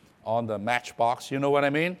phosphorus on the matchbox. You know what I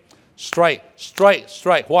mean? Strike, strike,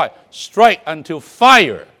 strike. Why? Strike until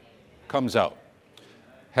fire comes out.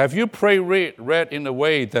 Have you read in a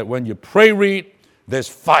way that when you pray read, there's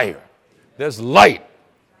fire, there's light,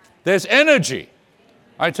 there's energy?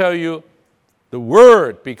 I tell you, the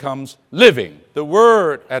Word becomes living. The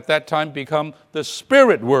Word at that time becomes the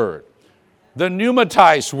Spirit Word, the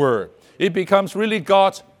pneumatized Word. It becomes really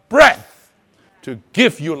God's breath to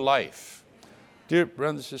give you life. Dear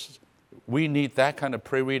brothers and sisters, we need that kind of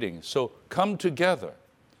prayer reading. So come together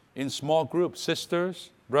in small groups,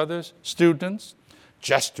 sisters, brothers, students,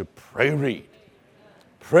 just to pray read.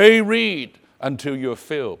 Pray read until you're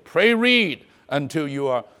filled. Pray read until you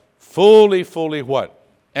are fully what?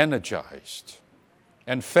 Energized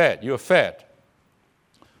and fed. You're fed.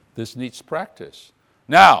 This needs practice.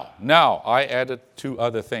 Now, I added 2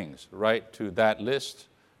 other things, right, to that list.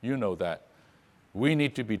 You know that. We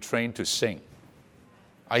need to be trained to sing.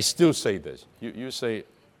 I still say this. You say,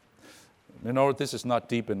 this is not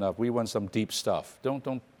deep enough. We want some deep stuff.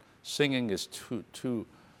 Don't. Singing is too.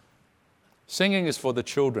 Singing is for the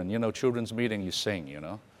children. Children's meeting, you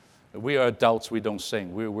sing. We are adults. We don't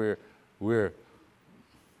sing. We're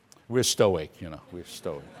stoic. We're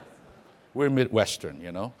stoic. We're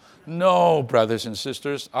Midwestern. No, brothers and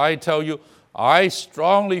sisters. I tell you, I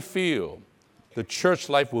strongly feel the church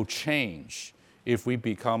life will change if we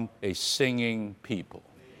become a singing people.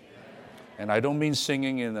 And I don't mean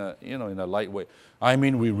singing in a light way. I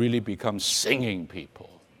mean we really become singing people.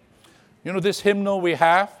 This hymnal we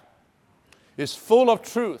have is full of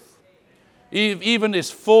truth. Even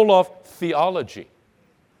is full of theology.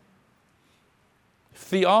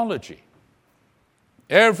 Theology.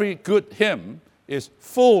 Every good hymn is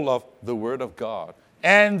full of the Word of God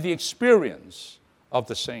and the experience of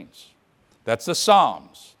the saints. That's the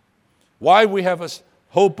Psalms. Why we have a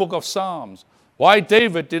whole book of Psalms. Why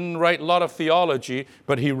David didn't write a lot of theology,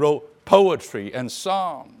 but he wrote poetry and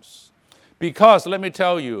Psalms. Because, let me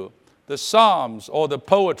tell you, the Psalms or the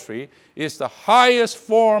poetry is the highest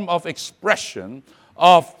form of expression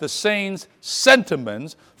of the saints'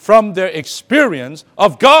 sentiments from their experience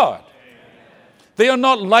of God. They are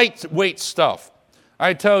not lightweight stuff.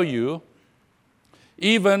 I tell you,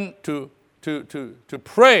 even to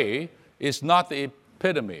pray is not the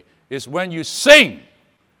epitome. It's when you sing,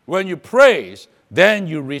 when you praise, then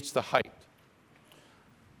you reach the height.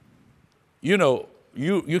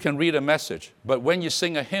 You can read a message, but when you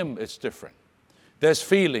sing a hymn, it's different. There's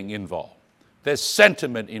feeling involved. There's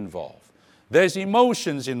sentiment involved. There's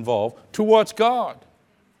emotions involved towards God.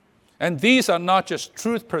 And these are not just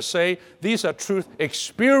truth per se, these are truth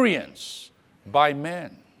experienced by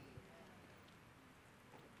men.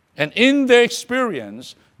 And in their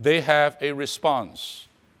experience, they have a response.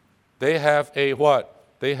 They have a what?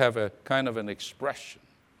 They have a kind of an expression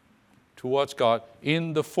towards God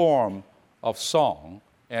in the form of song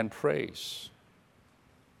and praise.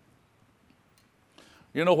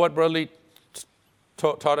 You know what Brother Lee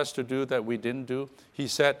taught us to do that we didn't do? He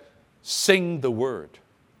said, sing the word.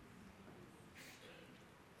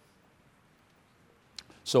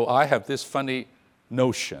 So I have this funny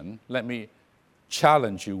notion. Let me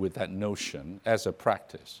challenge you with that notion as a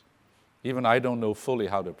practice. Even I don't know fully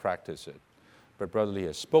how to practice it. But Brother Lee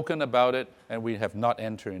has spoken about it, and we have not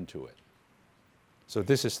entered into it. So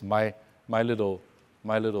this is my little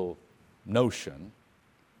notion,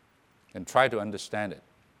 and try to understand it.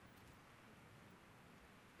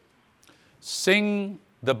 Sing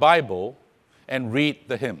the Bible and read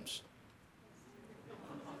the hymns.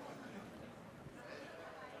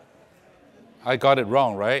 I got it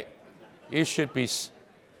wrong, right? It should be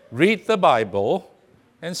read the Bible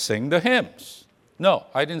and sing the hymns. No,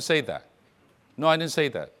 I didn't say that.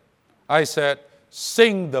 I said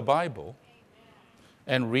sing the Bible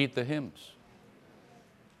and read the hymns.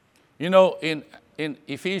 In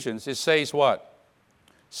Ephesians, it says what?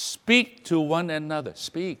 Speak to one another.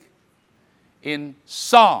 Speak in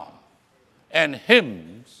psalm and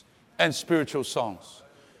hymns and spiritual songs.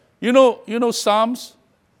 Psalms,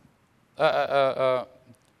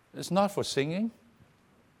 it's not for singing.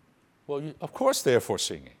 Well, of course they're for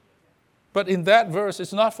singing. But in that verse,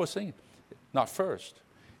 it's not for singing. Not first.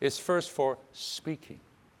 It's first for speaking.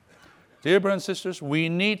 Dear brothers and sisters, we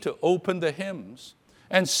need to open the hymns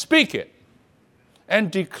and speak it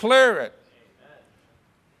and declare it.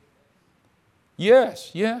 Yes,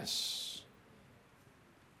 yes.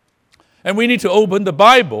 And we need to open the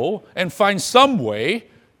Bible and find some way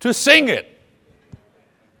to sing it.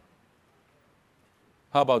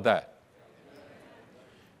 How about that?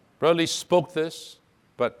 Brother Lee spoke this,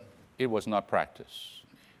 but it was not practiced.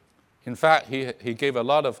 In fact, he gave a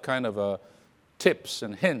lot of kind of tips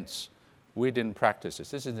and hints. We didn't practice this.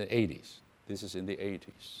 This is in the 80s. This is in the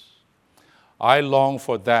 80s. I long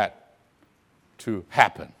for that to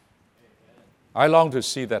happen. I long to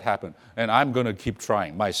see that happen, and I'm going to keep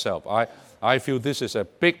trying myself. I feel this is a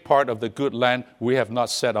big part of the good land we have not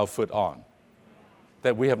set our foot on,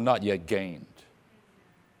 that we have not yet gained.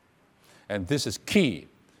 And this is key.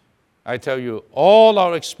 I tell you, all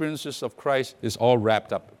our experiences of Christ is all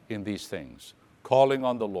wrapped up in these things. Calling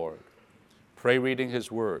on the Lord, pray reading His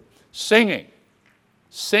Word, singing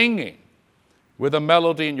with a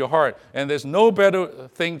melody in your heart. And there's no better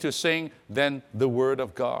thing to sing than the Word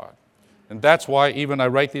of God. And that's why even I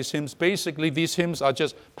write these hymns. Basically, these hymns are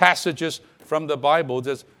just passages from the Bible,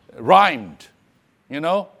 just rhymed,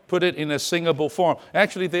 put it in a singable form.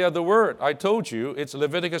 Actually, they are the Word. I told you, it's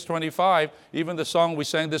Leviticus 25, even the song we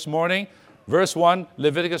sang this morning. Verse 1,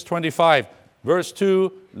 Leviticus 25. Verse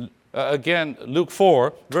 2, again, Luke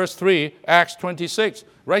 4. Verse 3, Acts 26.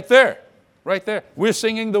 Right there. We're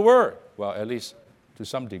singing the Word. Well, at least to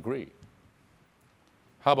some degree.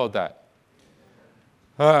 How about that?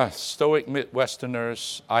 Stoic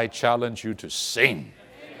Midwesterners, I challenge you to sing.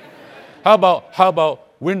 How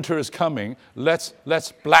about winter is coming? Let's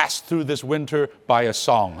blast through this winter by a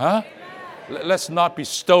song, huh? Let's not be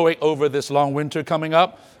stoic over this long winter coming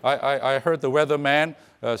up. I heard the weatherman,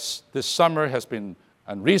 this summer has been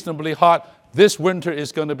unreasonably hot. This winter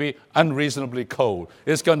is going to be unreasonably cold.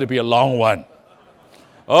 It's going to be a long one.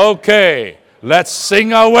 Okay, let's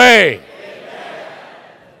sing our way.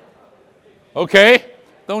 Okay?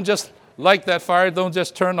 Don't just light that fire. Don't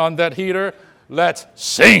just turn on that heater. Let's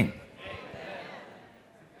sing.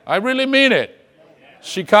 I really mean it.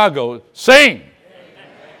 Chicago, sing.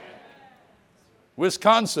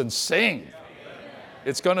 Wisconsin, sing.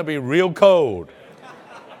 It's going to be real cold.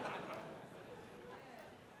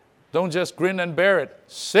 Don't just grin and bear it.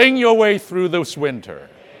 Sing your way through this winter.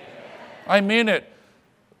 I mean it.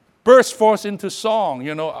 Burst forth into song.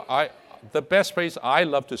 The best place I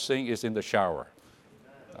love to sing is in the shower.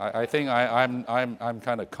 I think I'm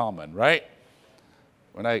kind of common, right?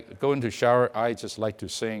 When I go into the shower, I just like to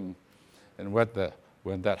sing, and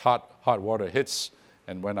when that hot water hits,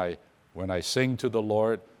 and when I sing to the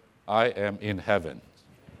Lord, I am in heaven.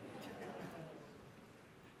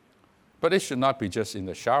 But it should not be just in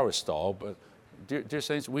the shower stall. But dear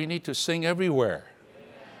saints, we need to sing everywhere.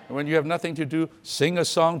 And when you have nothing to do, sing a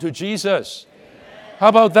song to Jesus. How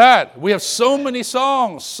about that? We have so many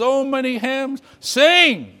songs, so many hymns.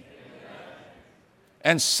 Sing!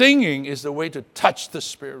 And singing is the way to touch the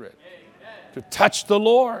Spirit, to touch the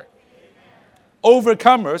Lord.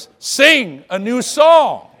 Overcomers, sing a new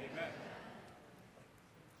song.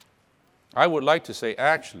 I would like to say,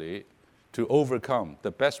 actually, to overcome, the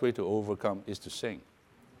best way to overcome is to sing.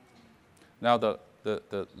 Now, the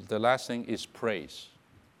last thing is praise.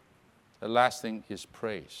 The last thing is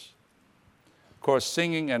praise. Of course,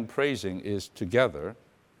 singing and praising is together.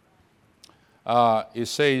 It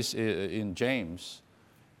says in James,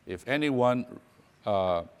 if anyone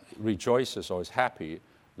rejoices or is happy,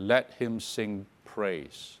 let him sing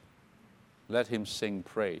praise. Let him sing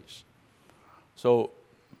praise. So,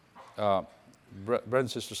 brothers and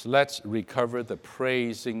sisters, let's recover the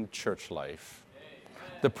praising church life,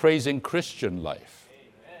 the praising Christian life.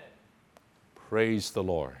 Praise the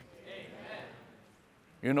Lord.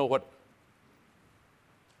 You know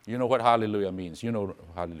what hallelujah means? You know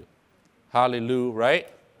hallelujah. Hallelujah, right?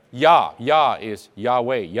 Yah is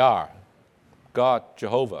Yahweh, Yah, God,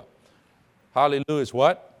 Jehovah. Hallelujah is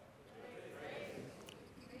what?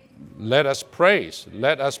 Let us praise.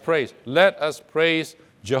 Let us praise. Let us praise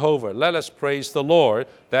Jehovah. Let us praise the Lord.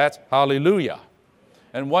 That's hallelujah.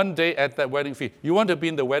 And one day at that wedding feast, you want to be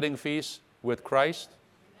in the wedding feast with Christ?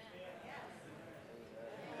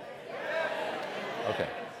 Okay.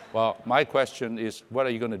 Well, my question is, what are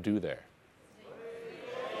you going to do there?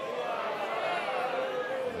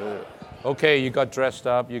 Okay, you got dressed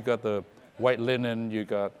up, you got the white linen, you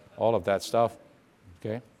got all of that stuff.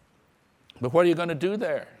 Okay? But what are you going to do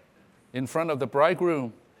there? In front of the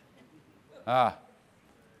bridegroom?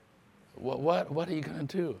 What are you going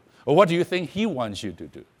to do? Or what do you think he wants you to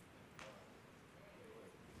do?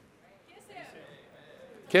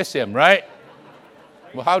 Kiss him, right?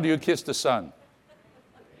 Well, how do you kiss the son?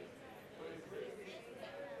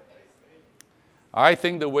 I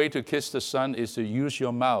think the way to kiss the son is to use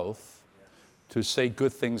your mouth to say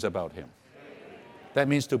good things about him. That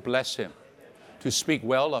means to bless him, to speak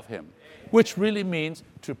well of him, which really means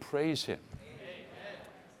to praise him.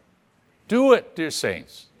 Do it, dear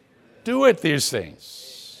saints. Do it, dear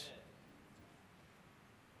saints.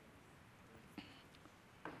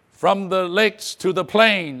 From the lakes to the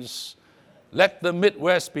plains, let the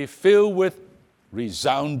Midwest be filled with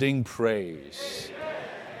resounding praise.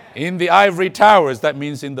 In the ivory towers, that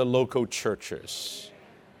means in the local churches.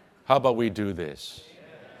 How about we do this?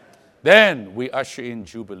 Then we usher in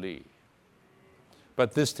Jubilee.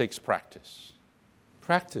 But this takes practice.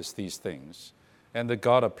 Practice these things, and the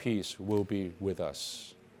God of peace will be with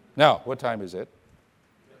us. Now, what time is it?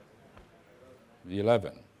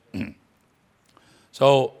 11.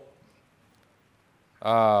 So,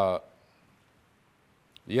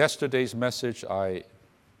 yesterday's message, I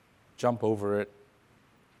jump over it,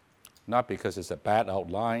 not because it's a bad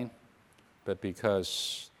outline, but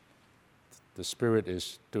because the Spirit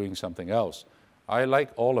is doing something else. I like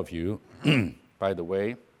all of you, by the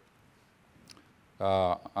way.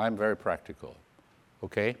 I'm very practical,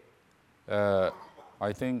 okay?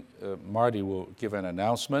 I think Marty will give an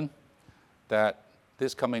announcement that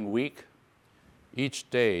this coming week, each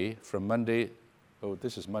day from Monday,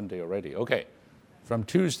 this is Monday already, okay. From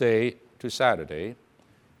Tuesday to Saturday,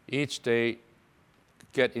 each day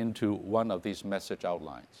get into one of these message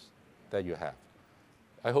outlines that you have.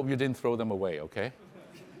 I hope you didn't throw them away, okay?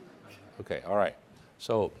 Okay, all right.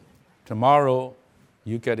 So tomorrow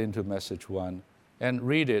you get into message 1 and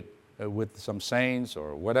read it with some saints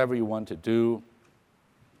or whatever you want to do.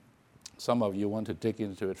 Some of you want to dig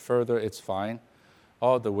into it further, it's fine.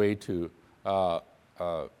 All the way to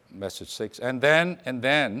message 6. And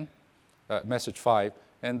then message 5.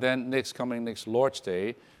 And then next Lord's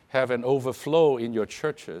Day, have an overflow in your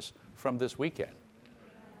churches from this weekend.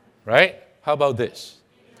 Right? How about this?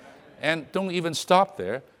 And don't even stop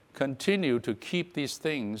there. Continue to keep these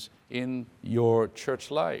things in your church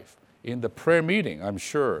life. In the prayer meeting, I'm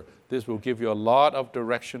sure this will give you a lot of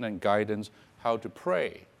direction and guidance how to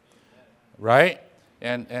pray. Right?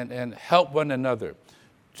 And help one another.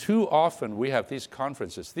 Too often we have these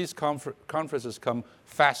conferences. These conferences come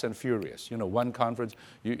fast and furious. You know, one conference,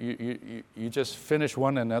 you just finish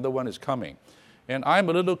one, another one is coming. And I'm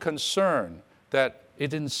a little concerned that it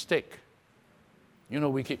didn't stick. You know,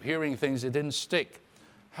 we keep hearing things, it didn't stick.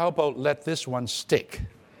 How about let this one stick?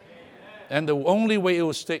 And the only way it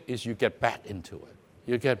will stick is you get back into it.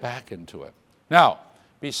 You get back into it. Now,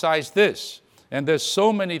 besides this, and there's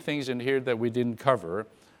so many things in here that we didn't cover,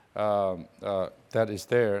 that is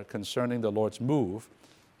there concerning the Lord's move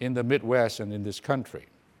in the Midwest and in this country.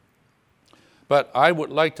 But I would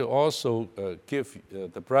like to also give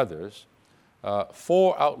the brothers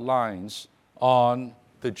 4 outlines on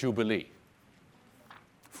the Jubilee.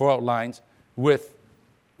 4 outlines with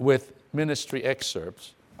ministry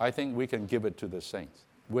excerpts. I think we can give it to the saints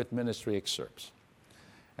with ministry excerpts.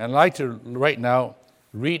 And I'd like to right now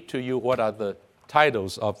read to you what are the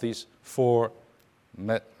titles of these 4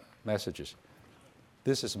 messages.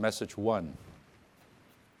 This is message 1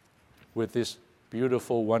 with these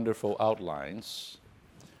beautiful, wonderful outlines.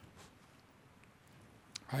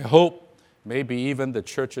 I hope maybe even the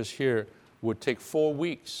churches here would take 4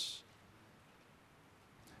 weeks.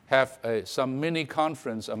 Have some mini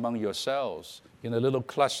conference among yourselves in a little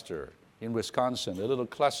cluster in Wisconsin, a little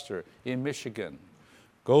cluster in Michigan.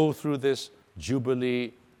 Go through this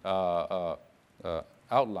Jubilee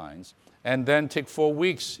outlines, and then take 4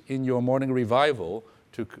 weeks in your morning revival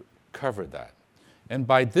to cover that. And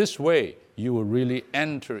by this way, you will really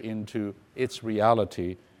enter into its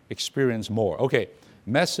reality, experience more. Okay,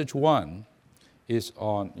 message 1 is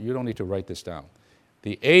on, you don't need to write this down,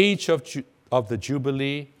 the age of the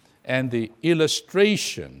Jubilee and the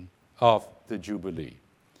illustration of the Jubilee.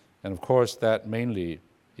 And of course, that mainly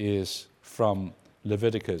is from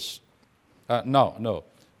Leviticus.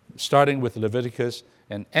 Starting with Leviticus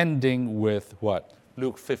and ending with what?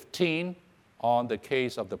 Luke 15 on the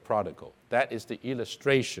case of the prodigal. That is the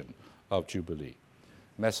illustration of Jubilee.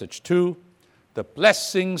 Message 2, the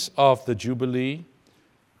blessings of the Jubilee.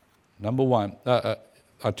 Number 1,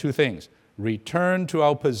 are 2 things. Return to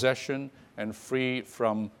our possession and free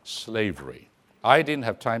from slavery. I didn't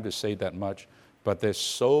have time to say that much, but there's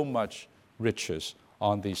so much riches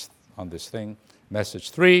on this thing. Message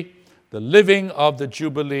 3, the living of the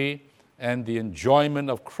Jubilee and the enjoyment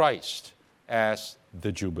of Christ as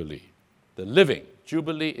the Jubilee. The living.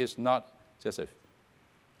 Jubilee is not just a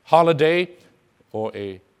holiday or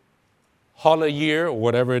a holiday year or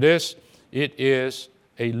whatever it is. It is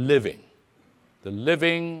a living. The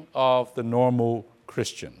living of the normal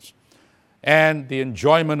Christians. and the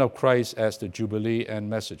enjoyment of Christ as the Jubilee, and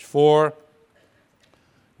message 4,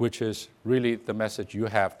 which is really the message you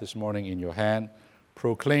have this morning in your hand,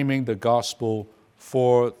 proclaiming the gospel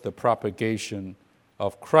for the propagation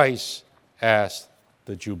of Christ as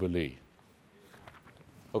the Jubilee.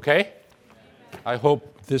 Okay? I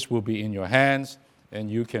hope this will be in your hands and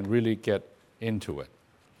you can really get into it.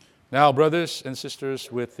 Now, brothers and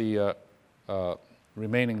sisters, with the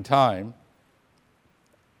remaining time,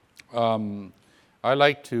 I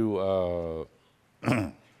like to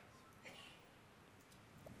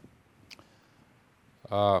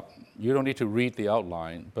you don't need to read the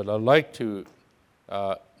outline, but I'd like to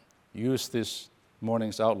use this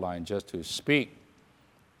morning's outline just to speak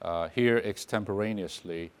here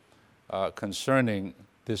extemporaneously concerning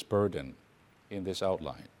this burden in this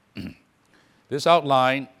outline. This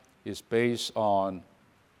outline is based on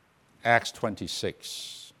Acts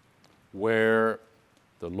 26, where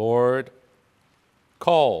the Lord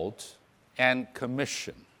called and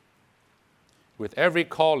commissioned. With every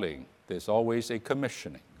calling, there's always a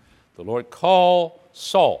commissioning. The Lord called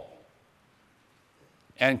Saul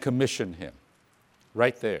and commissioned him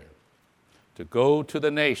right there to go to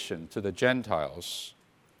the nation, to the Gentiles,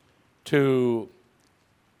 to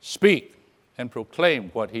speak and proclaim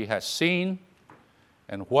what he has seen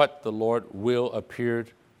and what the Lord will appear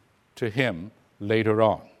to him later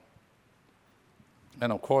on.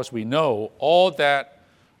 And of course, we know all that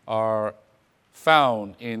are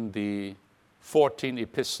found in the 14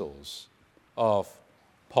 epistles of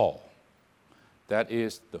Paul. That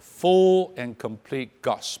is the full and complete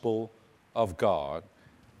gospel of God,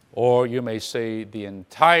 or you may say the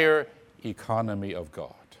entire economy of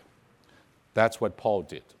God. That's what Paul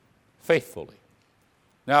did, faithfully.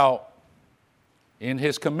 Now, in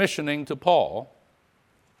his commissioning to Paul,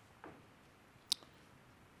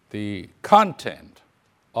 the content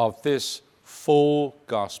of this full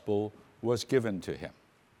gospel was given to him.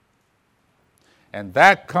 And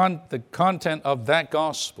the content of that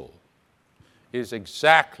gospel is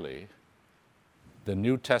exactly the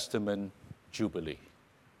New Testament Jubilee.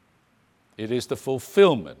 It is the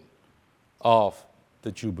fulfillment of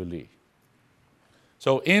the Jubilee.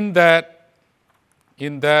 So in that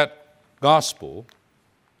gospel,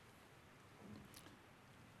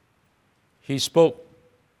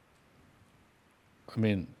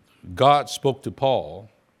 God spoke to Paul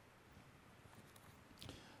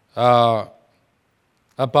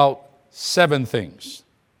about 7 things.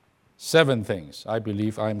 7 things. I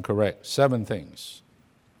believe I'm correct. 7 things.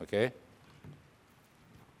 Okay?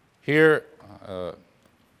 Here,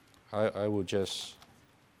 I will just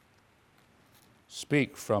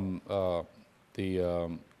speak from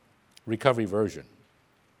the Recovery Version.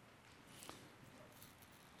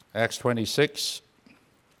 Acts 26.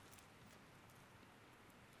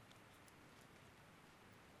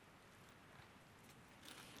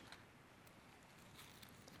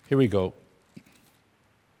 Here we go.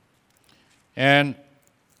 And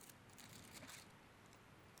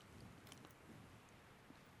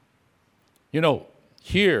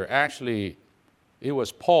here actually it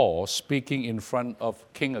was Paul speaking in front of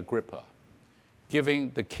King Agrippa,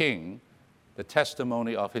 giving the king the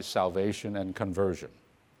testimony of his salvation and conversion.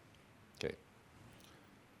 Okay.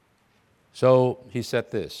 So he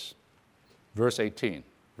said this, verse 18.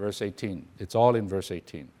 It's all in verse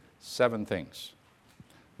 18. 7 things.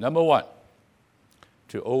 Number 1,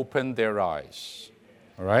 to open their eyes.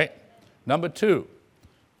 All right? Number 2,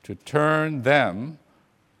 to turn them,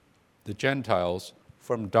 the Gentiles,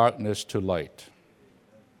 from darkness to light.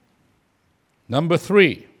 Number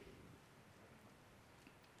 3,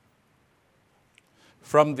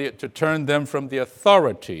 to turn them from the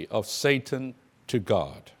authority of Satan to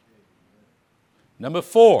God. Number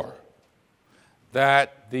 4,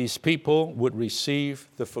 that these people would receive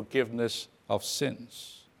the forgiveness of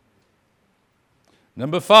sins.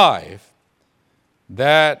 Number 5,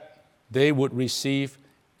 that they would receive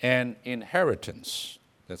an inheritance.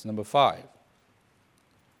 That's number 5.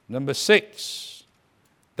 Number 6,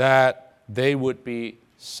 that they would be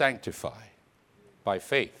sanctified by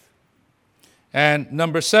faith. And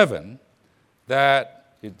number 7,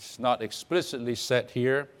 that it's not explicitly said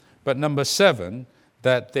here, but number 7,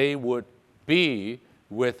 that they would be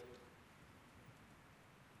with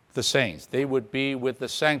the saints. They would be with the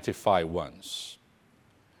sanctified ones.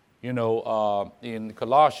 In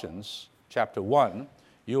Colossians chapter 1,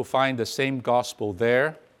 you'll find the same gospel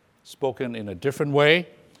there, spoken in a different way.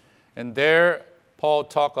 And there, Paul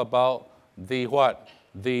talked about the what?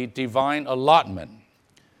 The divine allotment.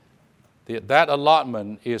 That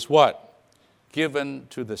allotment is what? Given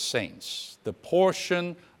to the saints. The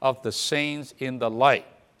portion of the saints in the light.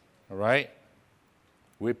 All right?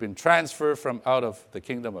 We've been transferred from out of the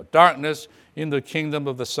kingdom of darkness in the kingdom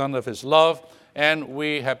of the Son of his love, and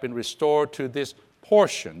we have been restored to this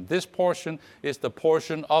portion. This portion is the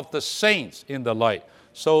portion of the saints in the light.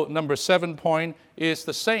 So number 7 point is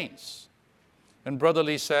the saints. And Brother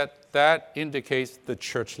Lee said that indicates the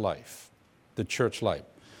church life. The church life.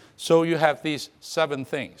 So you have these 7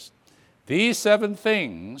 things. These 7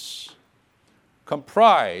 things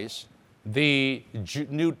comprise the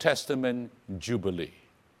New Testament Jubilee.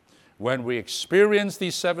 When we experience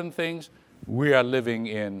these 7 things, we are living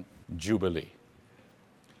in Jubilee.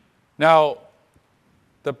 Now,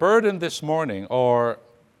 the burden this morning, or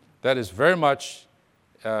that is very much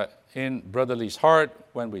in Brother Lee's heart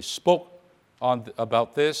when we spoke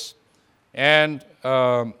about this, and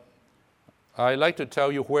I'd like to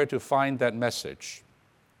tell you where to find that message,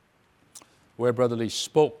 where Brother Lee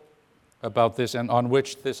spoke about this and on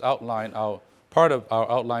which this outline, part of our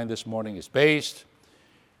outline this morning is based,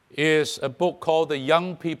 is a book called The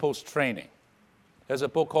Young People's Training. There's a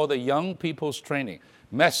book called The Young People's Training.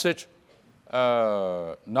 Message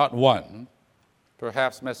not 1,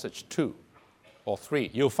 perhaps message 2 or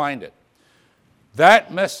 3. You'll find it.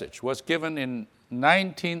 That message was given in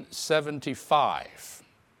 1975,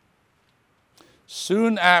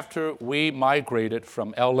 soon after we migrated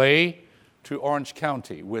from LA to Orange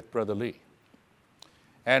County with Brother Lee.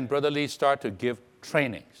 And Brother Lee started to give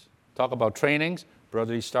trainings. Talk about trainings,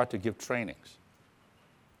 Brother Lee started to give trainings.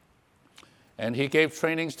 And he gave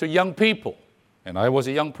trainings to young people. And I was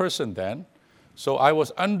a young person then, so I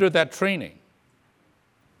was under that training.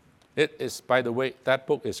 It is, by the way, that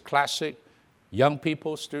book is classic. Young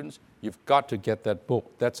people, students, you've got to get that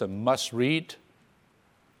book. That's a must-read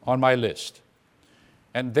on my list.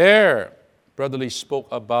 And there, Brother Lee spoke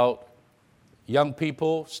about young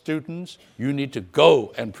people, students, you need to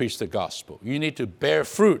go and preach the gospel. You need to bear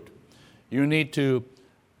fruit. You need to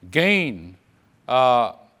gain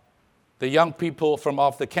the young people from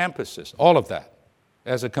off the campuses, all of that,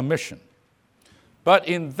 as a commission. But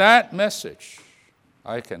in that message,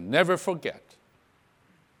 I can never forget,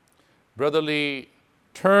 Brother Lee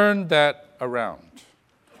turned that around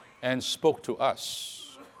and spoke to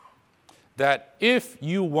us that if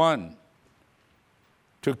you want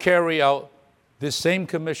to carry out this same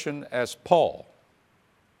commission as Paul,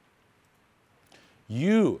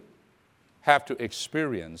 you have to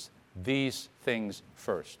experience these things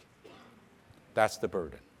first. That's the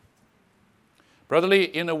burden. Brother Lee,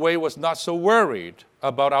 in a way, was not so worried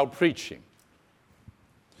about our preaching.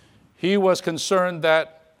 He was concerned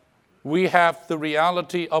that we have the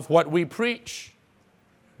reality of what we preach.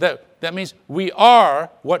 That means we are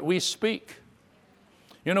what we speak.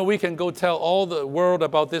 You know, we can go tell all the world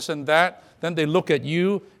about this and that, then they look at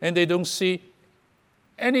you and they don't see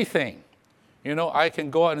anything. You know, I can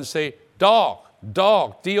go out and say, dog,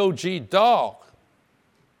 D-O-G, dog.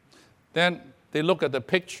 Then they look at the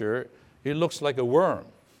picture, it looks like a worm.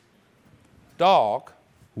 Dog,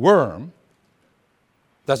 worm,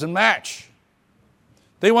 doesn't match.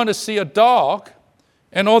 They want to see a dog,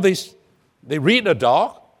 and they read a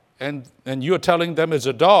dog, and you're telling them it's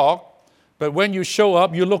a dog, but when you show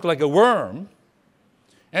up, you look like a worm,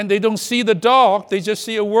 and they don't see the dog, they just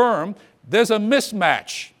see a worm. There's a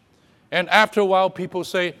mismatch. And after a while, people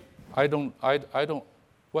say, I don't,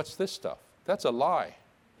 what's this stuff? That's a lie.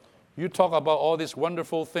 You talk about all these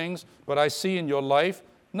wonderful things, but I see in your life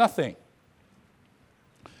nothing.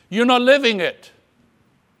 You're not living it.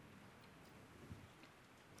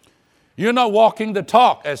 You're not walking the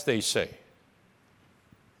talk, as they say.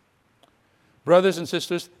 Brothers and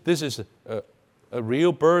sisters, this is a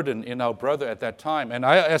real burden in our brother at that time. And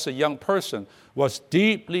I, as a young person, was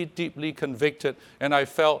deeply, deeply convicted, and I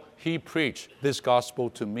felt he preached this gospel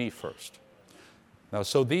to me first. Now,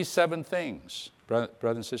 so these 7 things, brothers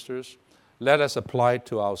and sisters, let us apply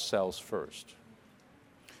to ourselves first.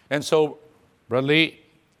 And so, Brother Lee,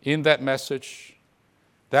 in that message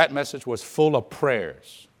was full of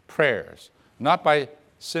prayers, not by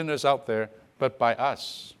sinners out there, but by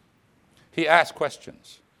us. He asked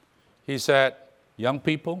questions. He said, young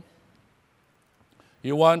people,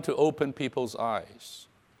 you want to open people's eyes.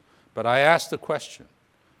 But I asked the question,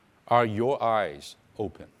 are your eyes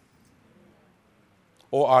open?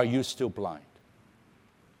 Or are you still blind?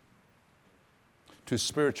 To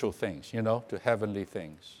spiritual things, to heavenly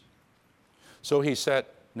things. So he said,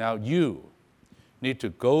 now you need to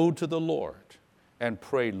go to the Lord and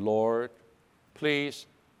pray, Lord, please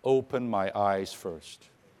open my eyes first.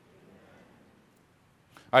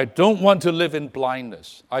 I don't want to live in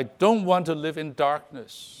blindness. I don't want to live in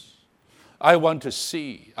darkness. I want to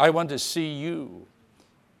see. I want to see you.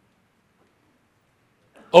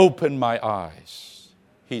 open my eyes,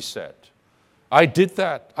 he said. I did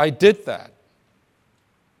that.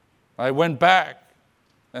 I went back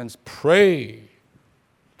and prayed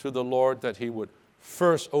to the Lord that he would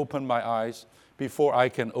first open my eyes before I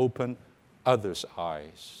can open others'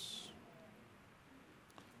 eyes.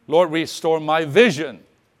 Lord, restore my vision,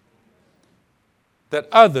 that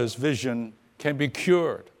others' vision can be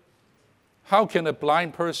cured. How can a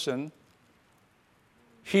blind person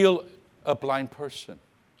heal a blind person?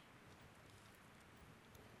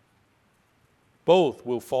 Both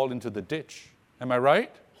will fall into the ditch. Am I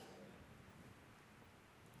right?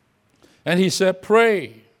 And he said,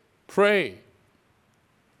 pray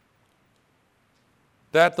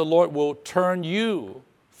that the Lord will turn you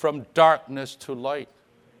from darkness to light.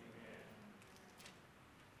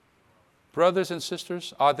 Brothers and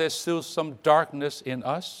sisters, are there still some darkness in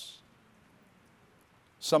us?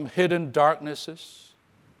 Some hidden darknesses?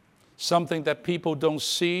 Something that people don't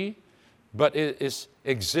see, but it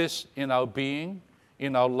exists in our being,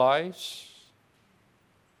 in our lives?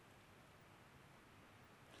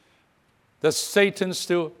 Does Satan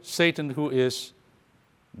who is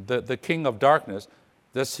the king of darkness,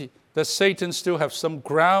 does Satan still have some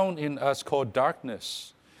ground in us called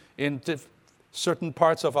darkness, in certain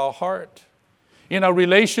parts of our heart, in our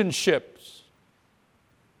relationships,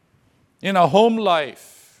 in our home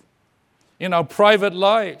life, in our private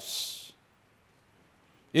lives?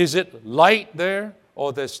 Is it light there,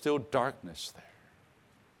 or there's still darkness there?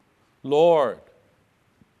 Lord,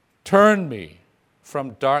 turn me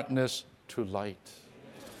from darkness to light.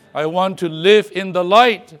 I want to live in the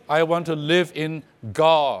light. I want to live in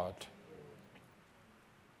God.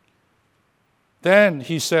 Then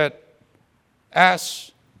he said,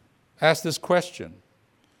 ask this question.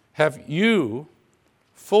 Have you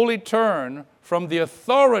fully turned from the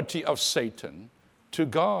authority of Satan to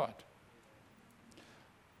God?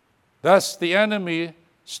 Thus, the enemy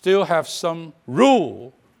still have some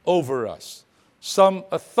rule over us, some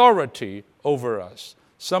authority over us,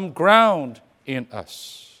 some ground in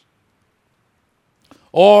us.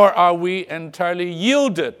 Or are we entirely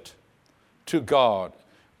yielded to God?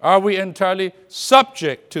 Are we entirely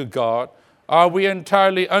subject to God? Are we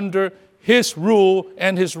entirely under his rule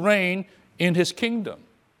and his reign in his kingdom?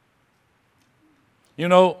 You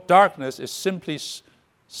know, darkness is simply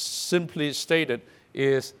stated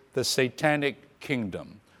is the satanic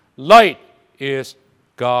kingdom. Light is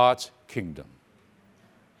God's kingdom.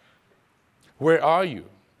 Where are you?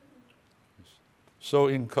 So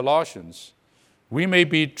in Colossians, we may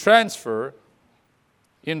be transferred,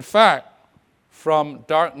 in fact, from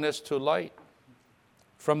darkness to light,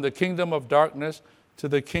 from the kingdom of darkness to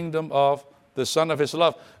the kingdom of the Son of his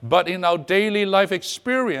love. But in our daily life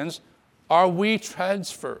experience, are we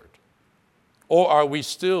transferred? Or are we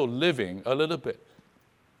still living a little bit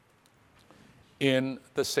in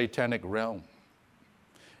the satanic realm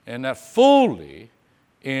and not fully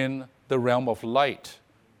in the realm of light,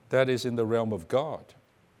 that is in the realm of God?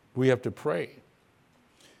 We have to pray.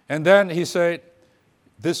 And then he said,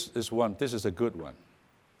 this is a good one.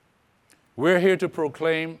 We're here to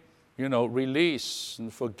proclaim, release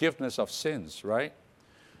and forgiveness of sins, right?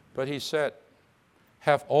 But he said,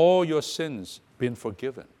 have all your sins been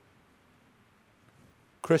forgiven?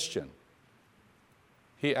 Christian,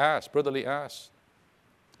 he asked, brotherly asked,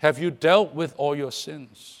 have you dealt with all your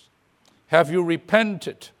sins? Have you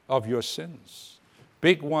repented of your sins?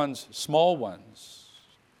 Big ones, small ones.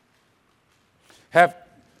 Have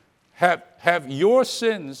your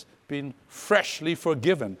sins been freshly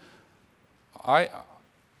forgiven? I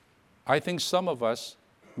think some of us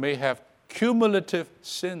may have cumulative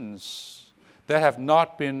sins that have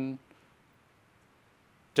not been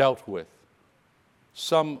dealt with.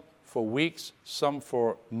 Some for weeks, some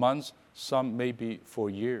for months, some maybe for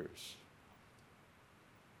years.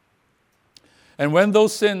 And when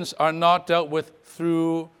those sins are not dealt with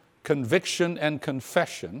through conviction and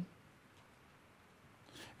confession,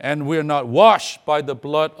 and we're not washed by the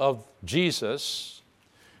blood of Jesus,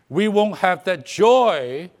 we won't have that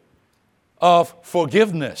joy of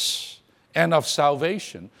forgiveness and of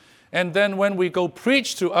salvation. And then when we go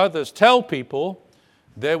preach to others, tell people,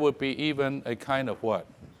 there would be even a kind of what?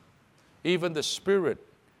 Even the Spirit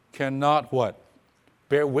cannot what?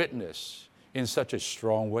 Bear witness in such a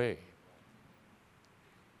strong way.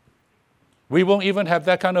 We won't even have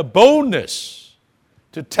that kind of boldness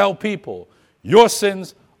to tell people, your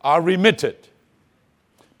sins are remitted,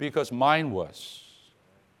 because mine was.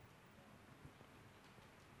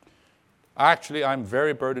 Actually, I'm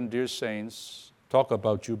very burdened, dear saints, talk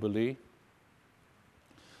about Jubilee,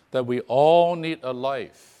 that we all need a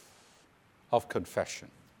life of confession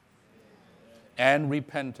and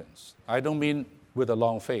repentance. I don't mean with a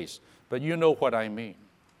long face, but you know what I mean.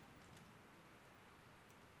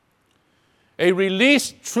 A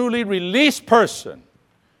released, truly released person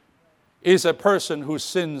is a person whose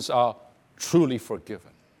sins are truly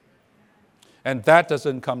forgiven. And that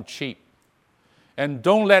doesn't come cheap. And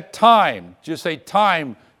don't let time, just say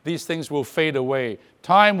time, these things will fade away.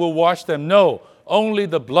 Time will wash them. No, only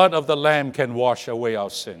the blood of the Lamb can wash away our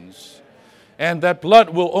sins. And that blood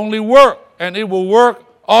will only work, and it will work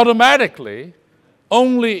automatically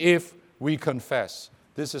only if we confess.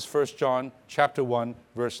 This is 1 John chapter 1,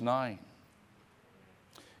 verse 9.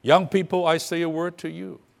 Young people, I say a word to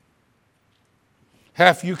you.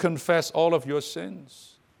 Have you confessed all of your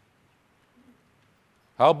sins?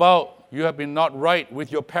 How about you have been not right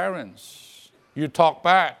with your parents? You talk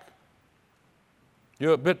back.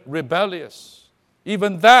 You're a bit rebellious.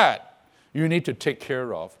 Even that you need to take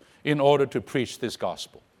care of in order to preach this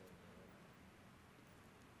gospel.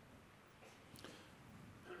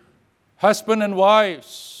 Husband and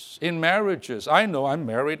wives in marriages. I know I'm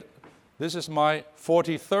married. This is my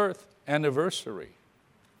 43rd anniversary.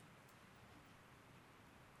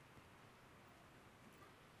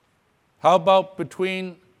 How about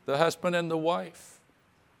between the husband and the wife?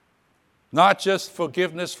 Not just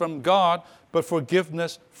forgiveness from God, but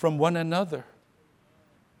forgiveness from one another.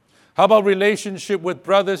 How about relationship with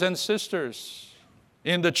brothers and sisters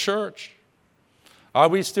in the church? Are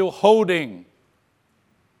we still holding?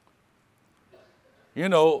 You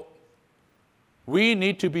know, we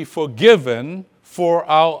need to be forgiven for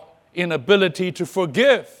our inability to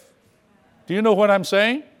forgive. Do you know what I'm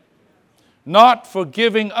saying? Not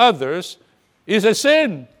forgiving others is a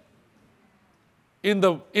sin in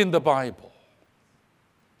the Bible.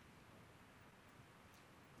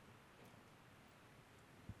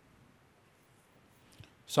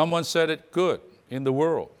 Someone said it good in the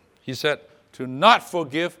world. He said, to not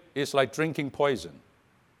forgive is like drinking poison.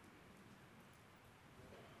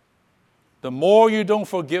 The more you don't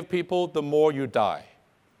forgive people, the more you die.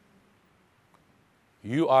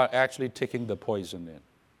 You are actually taking the poison in.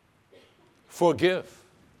 Forgive.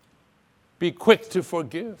 Be quick to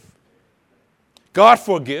forgive. God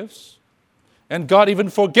forgives, and God even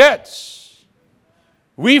forgets.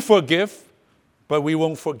 We forgive, but we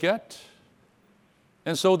won't forget.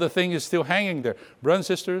 And so the thing is still hanging there. Brothers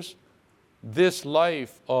and sisters, this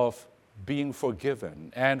life of being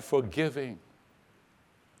forgiven and forgiving,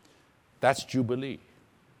 that's Jubilee.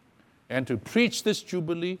 And to preach this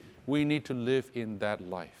Jubilee, we need to live in that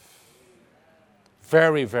life.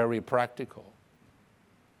 Very, very practical.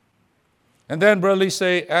 And then Brother Lee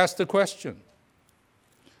say, ask the question,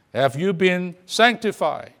 have you been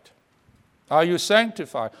sanctified? Are you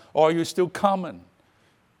sanctified? Or are you still common?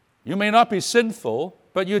 You may not be sinful,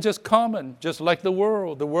 but you're just common, just like the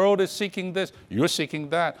world. The world is seeking this, you're seeking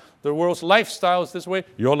that. The world's lifestyle is this way,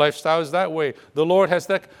 your lifestyle is that way. The world has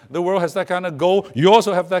that kind of goal, you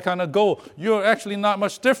also have that kind of goal. You're actually not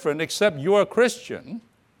much different, except you're a Christian.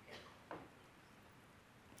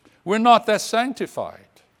 We're not that sanctified.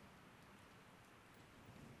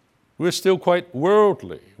 We're still quite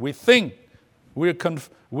worldly. We think,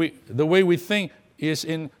 the way we think is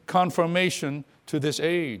in conformation to this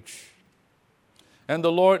age. And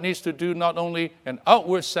the Lord needs to do not only an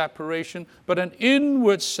outward separation, but an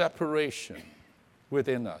inward separation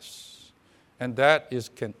within us. And that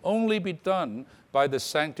can only be done by the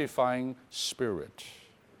sanctifying Spirit,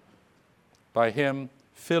 by Him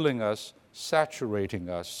filling us, saturating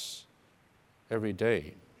us every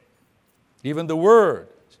day. Even the Word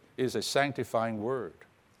is a sanctifying word.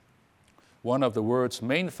 One of the Word's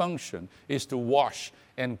main function is to wash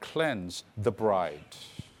and cleanse the bride.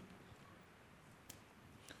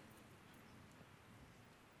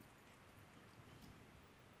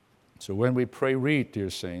 So when we pray, read, dear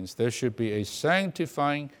saints, there should be a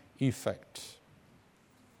sanctifying effect.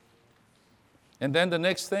 And then the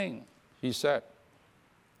next thing, he said,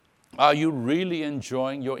 are you really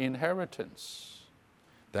enjoying your inheritance?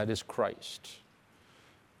 That is Christ.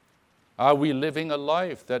 Are we living a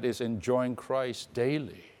life that is enjoying Christ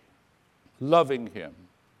daily, loving Him,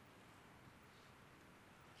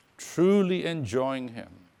 truly enjoying Him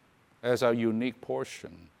as our unique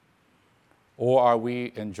portion? Or are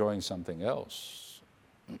we enjoying something else?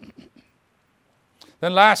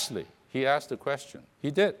 Then lastly, he asked the question.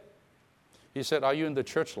 He did. He said, are you in the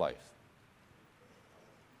church life?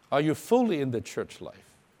 Are you fully in the church life?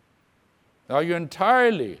 Are you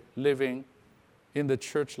entirely living in the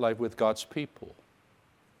church life with God's people?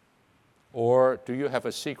 Or do you have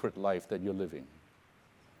a secret life that you're living?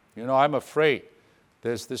 You know, I'm afraid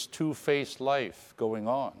there's this two-faced life going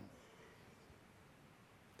on.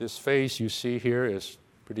 This face you see here is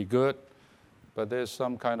pretty good, but there's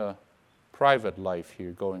some kind of private life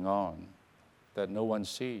here going on that no one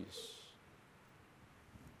sees.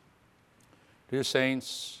 Dear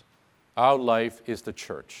saints, our life is the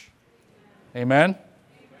church. Amen?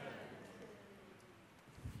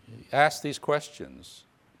 Ask these questions.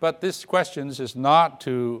 But these questions is not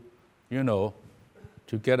to, to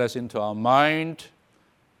get us into our mind,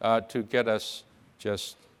 to get us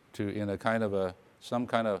just to in a kind of some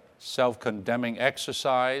kind of self-condemning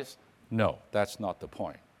exercise. No, that's not the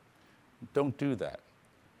point. Don't do that.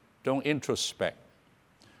 Don't introspect.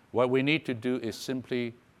 What we need to do is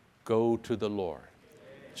simply go to the Lord.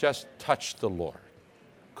 Just touch the Lord.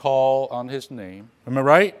 Call on His name. Am I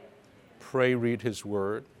right? Pray, read His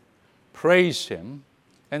word. Praise Him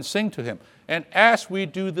and sing to Him. And as we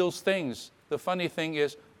do those things, the funny thing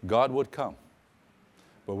is God would come.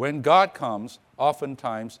 But when God comes,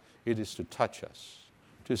 oftentimes it is to touch us,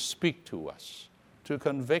 to speak to us, to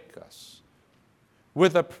convict us,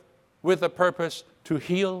 with a purpose to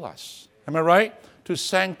heal us. Am I right? To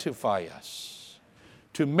sanctify us,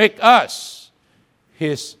 to make us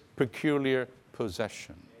His peculiar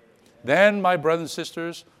possession. Then, my brothers and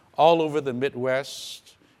sisters, all over the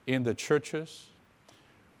Midwest, in the churches,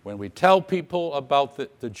 when we tell people about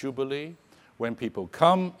the Jubilee, when people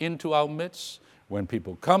come into our midst, when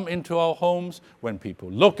people come into our homes, when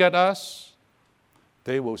people look at us,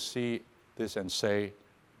 they will see this and say,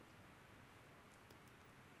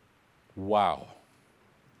 wow,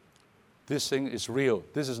 this thing is real.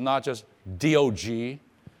 This is not just DOG.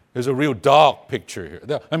 There's a real dog picture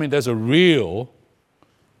here. There's a real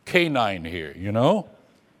canine here,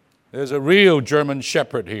 There's a real German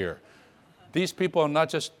shepherd here. These people are not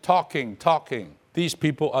just talking. These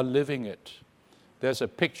people are living it. There's a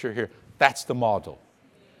picture here. That's the model.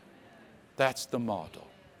 That's the model.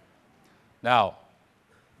 Now,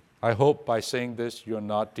 I hope by saying this, you're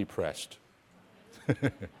not depressed.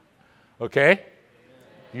 Okay?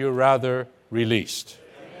 You're rather released.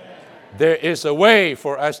 There is a way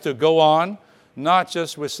for us to go on, not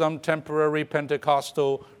just with some temporary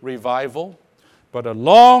Pentecostal revival, but a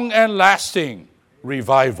long and lasting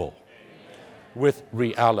revival with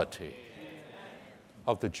reality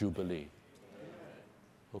of the Jubilee.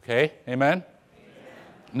 Okay? Amen?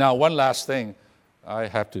 Now, one last thing I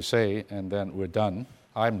have to say, and then we're done.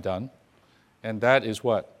 I'm done. And that is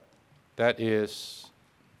what? That is,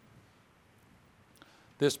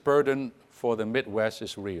 this burden for the Midwest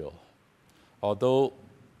is real. Although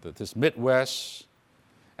this Midwest,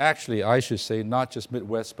 actually I should say not just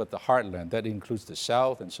Midwest, but the heartland. That includes the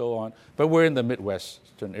South and so on. But we're in the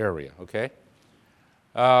Midwestern area, okay?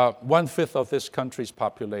 1/5 of this country's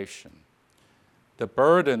population. The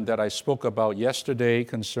burden that I spoke about yesterday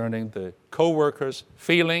concerning the co-workers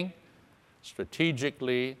feeling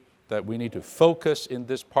strategically that we need to focus in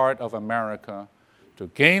this part of America to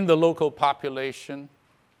gain the local population,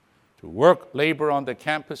 to work labor on the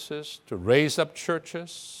campuses, to raise up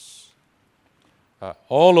churches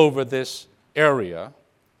all over this area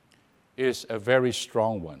is a very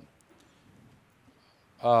strong one.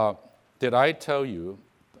 Did I tell you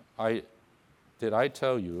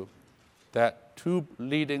that two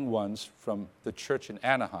leading ones from the church in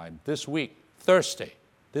Anaheim this week,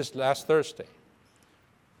 this last Thursday,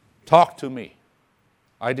 talked to me?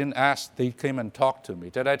 I didn't ask, they came and talked to me.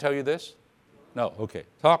 Did I tell you this? No, okay.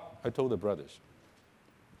 I told the brothers.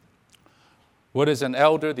 One is an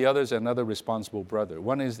elder, the other is another responsible brother.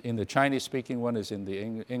 One is in the Chinese speaking, one is in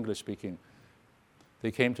the English speaking.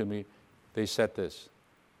 They came to me, they said this,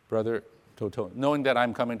 Brother Toto, knowing that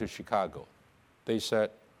I'm coming to Chicago, they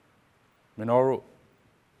said, Minoru,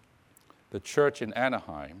 the church in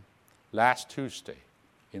Anaheim last Tuesday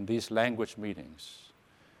in these language meetings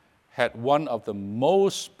had one of the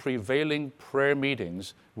most prevailing prayer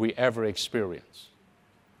meetings we ever experienced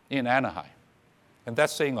in Anaheim. And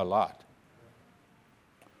that's saying a lot.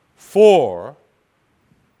 For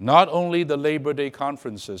not only the Labor Day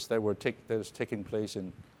conferences that was taking place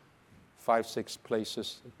in 5-6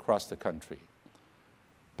 places across the country,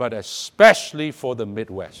 but especially for the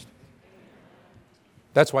Midwest.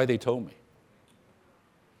 That's why they told me.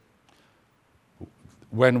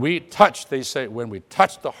 When we touched the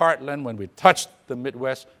heartland, when we touched the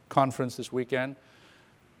Midwest conference this weekend,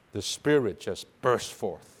 the Spirit just burst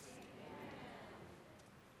forth.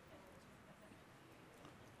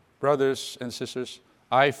 Brothers and sisters,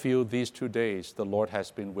 I feel these 2 days the Lord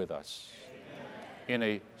has been with us in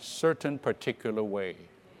a certain particular way,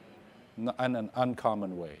 in an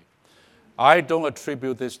uncommon way. I don't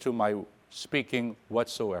attribute this to my speaking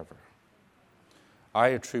whatsoever. I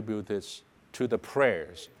attribute this to the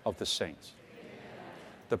prayers of the saints.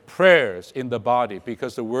 the prayers in the body,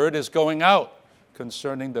 because the word is going out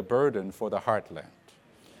concerning the burden for the heartland.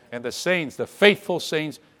 And the saints, the faithful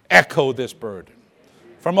saints, echo this burden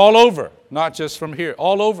from all over, not just from here,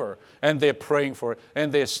 all over. And they're praying for it,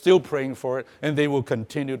 and they're still praying for it, and they will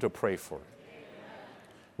continue to pray for it.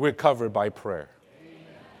 We're covered by prayer.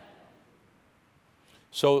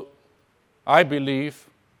 So I believe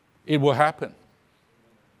it will happen.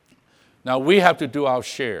 Now we have to do our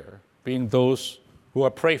share, being those who are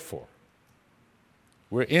prayed for.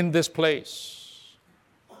 We're in this place,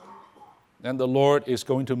 and the Lord is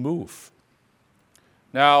going to move.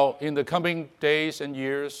 Now, in the coming days and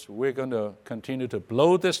years, we're going to continue to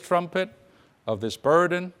blow this trumpet of this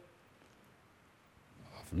burden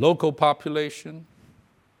of local population,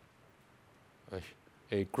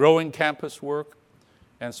 a growing campus work,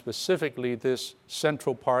 and specifically this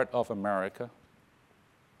central part of America.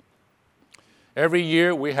 Every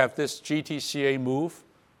year we have this GTCA move,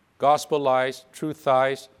 Gospelize,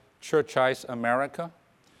 Truthize, Churchize America.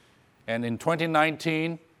 And in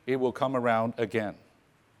 2019, it will come around again.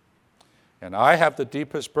 And I have the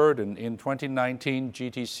deepest burden in 2019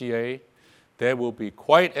 GTCA. There will be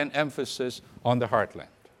quite an emphasis on the heartland,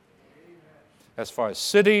 as far as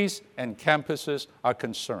cities and campuses are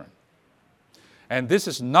concerned. And this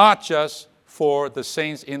is not just for the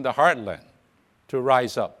saints in the heartland to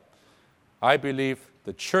rise up. I believe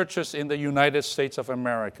the churches in the United States of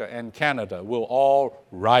America and Canada will all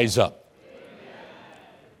rise up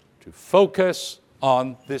to focus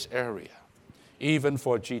on this area, even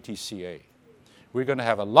for GTCA. We're going to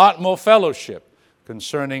have a lot more fellowship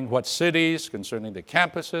concerning what cities, concerning the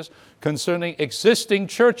campuses, concerning existing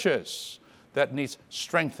churches that needs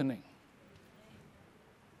strengthening.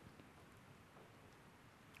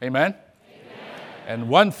 Amen? Amen. And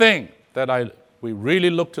one thing that we really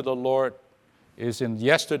look to the Lord is in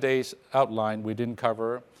yesterday's outline we didn't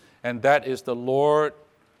cover, and that is the Lord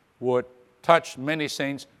would touch many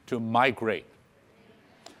saints to migrate.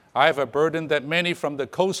 I have a burden that many from the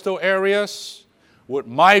coastal areas would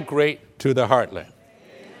migrate to the heartland. Amen.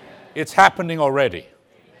 It's happening already,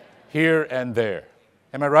 here and there.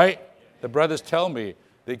 Am I right? The brothers tell me,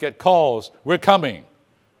 they get calls, we're coming.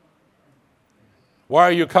 Why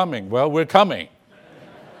are you coming? Well, we're coming.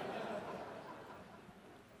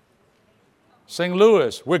 St.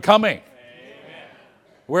 Louis, we're coming.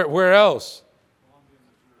 Where else?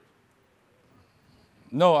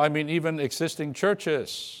 No, I mean even existing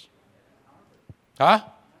churches. Huh?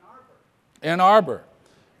 Ann Arbor.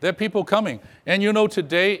 There are people coming. And you know,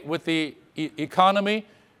 today with the economy,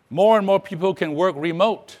 more and more people can work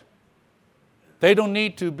remote. They don't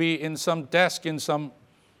need to be in some desk in some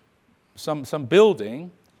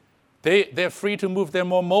building. They're free to move. They're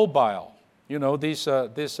more mobile. You know, these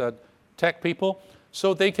tech people,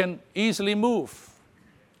 so they can easily move.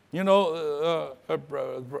 You know,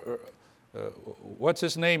 what's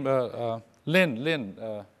his name?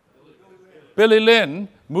 Billy Lynn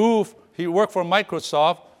moved. He worked for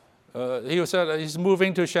Microsoft. He said he's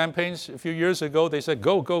moving to Champaign a few years ago. They said,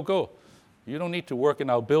 go. You don't need to work in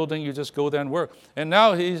our building. You just go there and work. And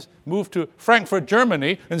now he's moved to Frankfurt,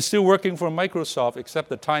 Germany, and still working for Microsoft, except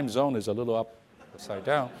the time zone is a little upside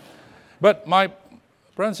down. But my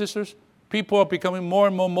brothers and sisters, people are becoming more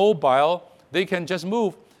and more mobile. They can just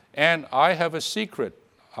move. And I have a secret.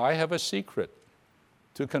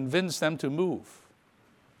 To convince them to move.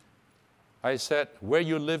 I said, where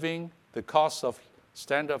you're living, the cost of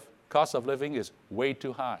living is way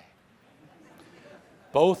too high.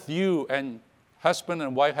 Both you and husband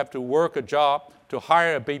and wife have to work a job to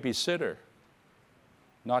hire a babysitter.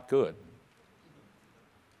 Not good.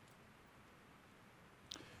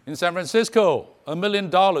 In San Francisco, $1 million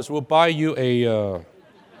will buy you a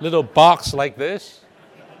little box like this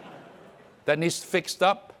that needs fixed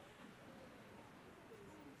up.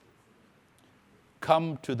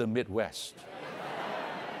 Come to the Midwest.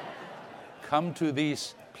 Come to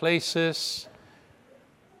these places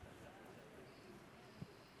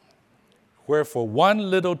where for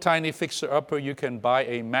one little tiny fixer-upper you can buy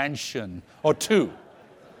a mansion or two.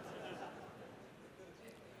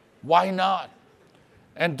 Why not?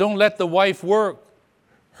 And don't let the wife work.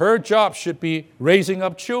 Her job should be raising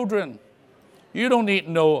up children. You don't need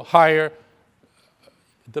no hire.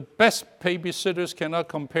 The best babysitters cannot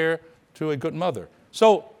compare to a good mother.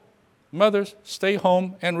 So, mothers, stay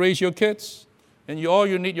home and raise your kids. And all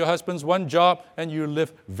you need your husband's one job, and you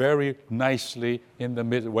live very nicely in the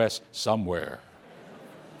Midwest somewhere.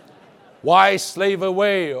 Why slave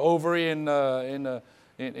away over in the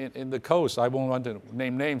coast? I won't want to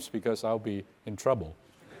name names because I'll be in trouble.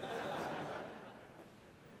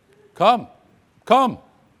 Come.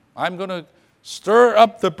 I'm going to Stir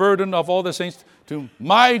up the burden of all the saints to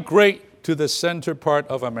migrate to the center part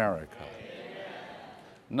of America. Amen.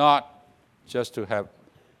 Not just to have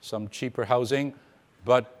some cheaper housing,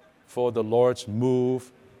 but for the Lord's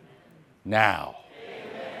move now.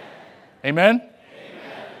 Amen? Amen?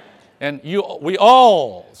 And we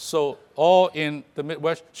all in the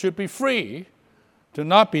Midwest should be free to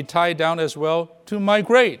not be tied down as well to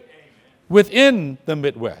migrate within the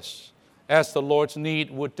Midwest as the Lord's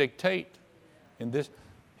need would dictate. In this,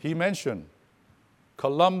 he mentioned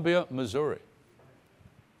Columbia, Missouri.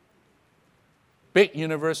 Big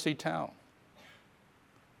university town.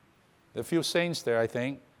 There are a few saints there, I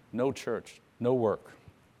think. No church, no work.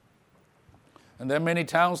 And there are many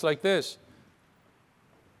towns like this.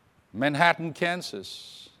 Manhattan,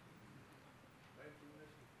 Kansas.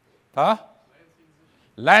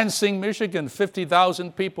 Lansing, Michigan.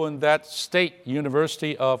 50,000 people in that state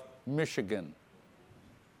university of Michigan.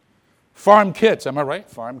 Farm kids, am I right?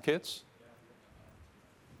 Farm kids.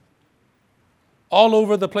 All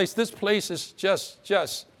over the place. This place is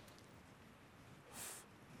just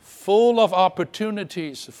full of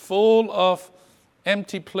opportunities, full of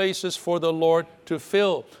empty places for the Lord to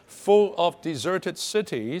fill, full of deserted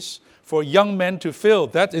cities for young men to fill.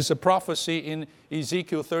 That is a prophecy in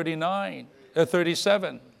Ezekiel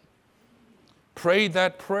 37. Pray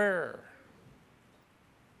that prayer.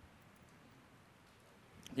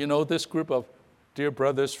 You know this group of dear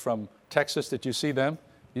brothers from Texas, did you see them?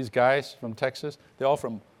 These guys from Texas, they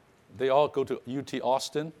all go to UT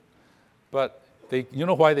Austin. But you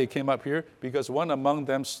know why they came up here? Because one among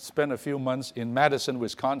them spent a few months in Madison,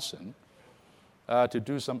 Wisconsin to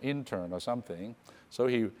do some intern or something. So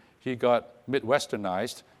he got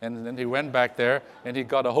Midwesternized, and then he went back there, and he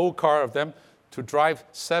got a whole car of them to drive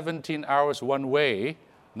 17 hours one way,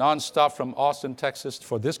 nonstop from Austin, Texas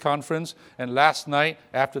for this conference. And last night,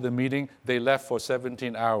 after the meeting, they left for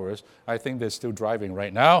 17 hours. I think they're still driving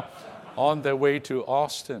right now on their way to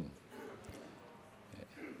Austin.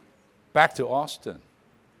 Back to Austin.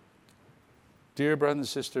 Dear brothers and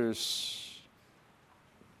sisters,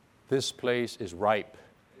 this place is ripe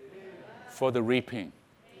for the reaping.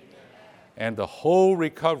 And the whole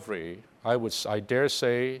recovery, I dare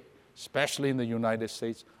say, especially in the United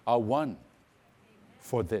States, are one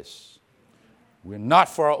for this. We're not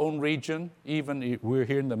for our own region. Even if we're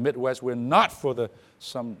here in the Midwest, we're not for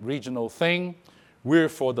some regional thing. We're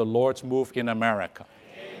for the Lord's move in America.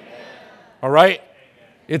 Amen. All right? Amen.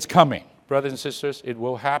 It's coming. Brothers and sisters, it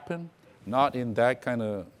will happen. Not in that kind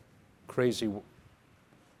of crazy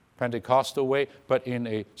Pentecostal way, but in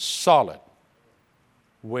a solid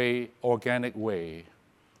way, organic way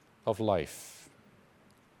of life.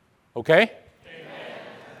 Okay? Amen.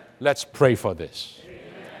 Let's pray for this. Amen.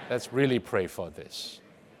 Let's really pray for this.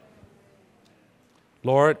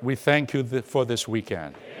 Lord, we thank you for this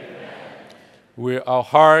weekend. Our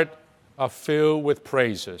heart are filled with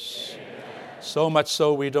praises. Amen. So much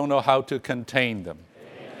so we don't know how to contain them.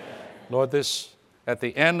 Amen. Lord, at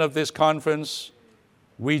the end of this conference,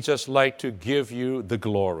 we just like to give you the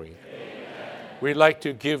glory. Amen. We like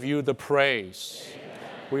to give you the praise. Amen.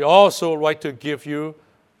 We also like to give you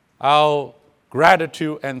our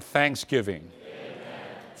gratitude and thanksgiving. Amen.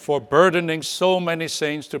 For burdening so many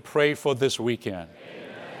saints to pray for this weekend.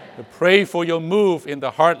 Amen. To pray for your move in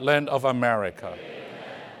the heartland of America. Amen.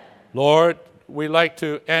 Lord, we like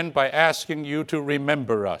to end by asking you to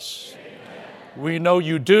remember us. Amen. We know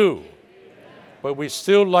you do, but we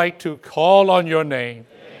still like to call on your name.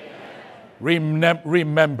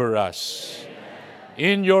 Remember us. Amen.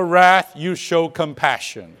 In your wrath, you show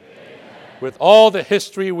compassion. Amen. With all the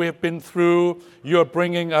history we've been through, you're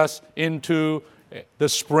bringing us into the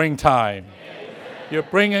springtime. Amen. You're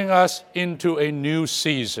bringing us into a new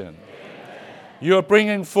season. Amen. You're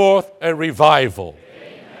bringing forth a revival.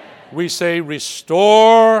 Amen. We say,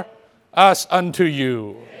 restore us unto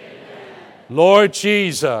you. Amen. Lord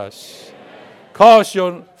Jesus, cause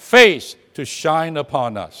your face to shine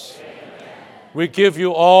upon us. Amen. We give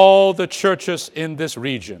you all the churches in this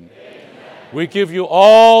region. Amen. We give you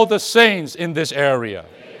all the saints in this area.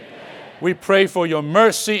 Amen. We pray for your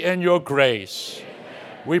mercy and your grace.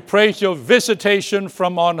 Amen. We pray your visitation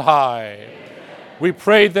from on high. Amen. We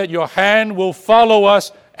pray that your hand will follow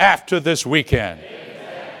us after this weekend. Amen.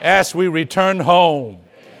 As we return home,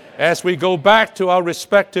 as we go back to our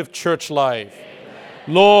respective church life.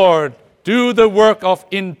 Amen. Lord, do the work of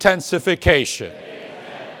intensification. Amen.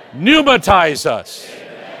 Pneumatize us.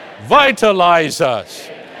 Amen. Vitalize us.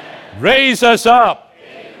 Amen. Raise us up.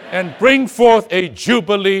 Amen. And bring forth a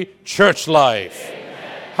Jubilee church life. Amen.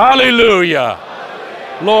 Hallelujah.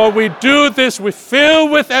 Hallelujah. Lord, we do this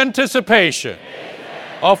filled with anticipation.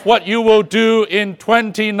 Amen. of what you will do in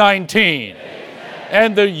 2019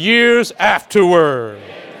 and the years afterward.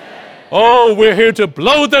 Oh, we're here to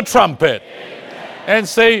blow the trumpet and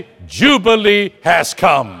say, Jubilee has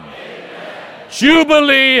come.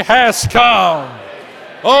 Jubilee has come.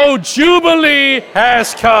 Oh, Jubilee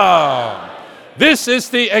has come. This is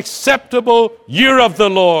the acceptable year of the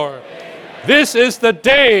Lord. This is the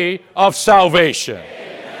day of salvation.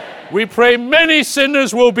 We pray many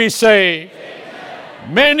sinners will be saved.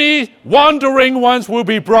 Many wandering ones will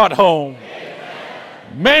be brought home.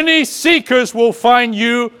 Many seekers will find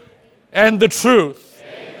you and the truth.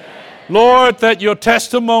 Lord, that your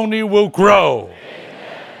testimony will grow,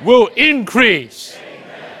 will increase,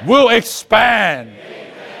 will expand.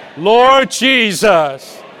 Lord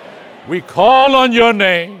Jesus, we call on your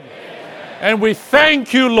name and we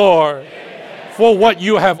thank you, Lord, for what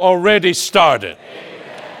you have already started.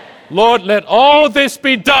 Lord, let all this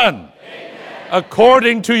be done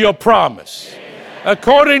according to your promise,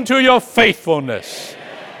 according to your faithfulness.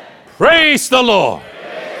 Praise the Lord.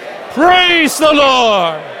 Praise the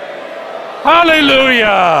Lord.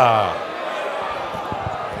 Hallelujah.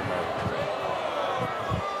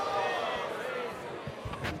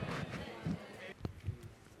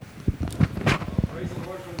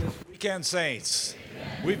 Weekend saints,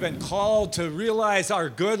 we've been called to realize our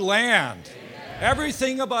good land.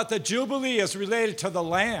 Everything about the Jubilee is related to the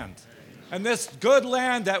land. And this good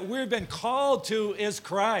land that we've been called to is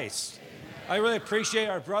Christ. I really appreciate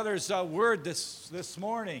our brother's word this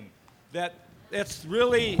morning, that it's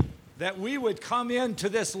really that we would come into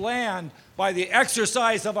this land by the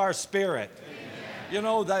exercise of our spirit. You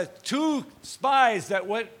know, the two spies that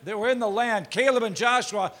were in the land, Caleb and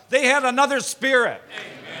Joshua, they had another spirit.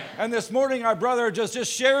 Amen. And this morning, our brother just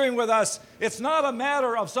sharing with us, it's not a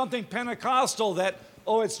matter of something Pentecostal that,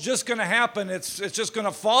 oh, it's just going to happen, it's just going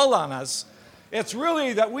to fall on us. It's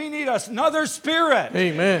really that we need another spirit.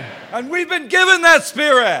 Amen. And we've been given that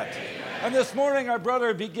spirit. Amen. And this morning, our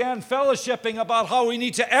brother began fellowshipping about how we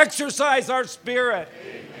need to exercise our spirit.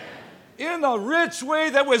 Amen. In a rich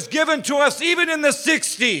way that was given to us even in the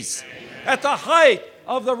 60s. Amen. At the height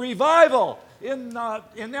of the revival in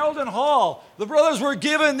Eldon Hall, the brothers were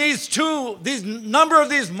given these number of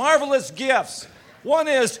these marvelous gifts. One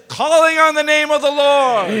is calling on the name of the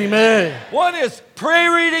Lord. Amen. One is pray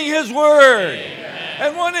reading his word. Amen.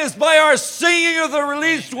 And one is by our singing of the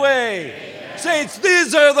released way. Amen. Saints,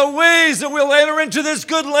 these are the ways that we'll enter into this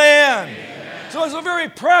good land. Amen. So it's a very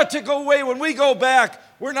practical way when we go back.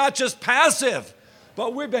 We're not just passive,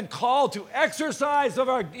 but we've been called to exercise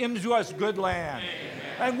into our good land. Amen.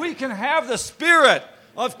 And we can have the spirit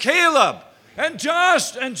of Caleb and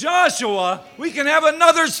Joshua. We can have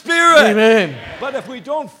another spirit. Amen. But if we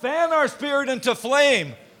don't fan our spirit into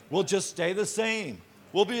flame, we'll just stay the same.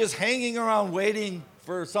 We'll be just hanging around waiting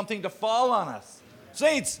for something to fall on us.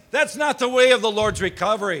 Saints, that's not the way of the Lord's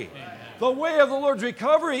recovery. Amen. The way of the Lord's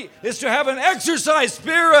recovery is to have an exercised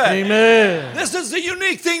spirit. Amen. This is the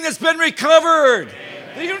unique thing that's been recovered.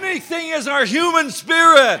 Amen. The unique thing is our human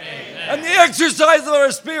spirit. Amen. And the exercise of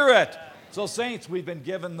our spirit. So, saints, we've been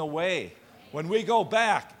given the way. When we go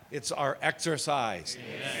back, it's our exercise.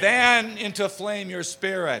 Amen. Fan into flame your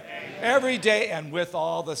spirit. Amen. Every day and with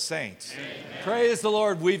all the saints. Amen. Praise the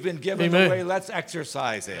Lord, we've been given Amen. The way. Let's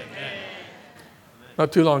exercise it. Amen.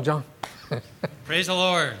 Not too long, John. Praise the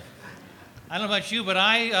Lord. I don't know about you, but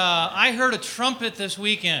I heard a trumpet this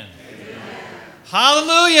weekend. Amen.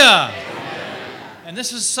 Hallelujah. Amen. And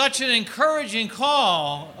this is such an encouraging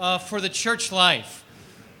call for the church life.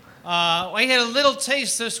 I had a little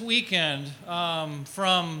taste this weekend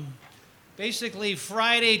from basically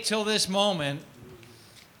Friday till this moment.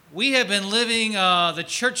 We have been living the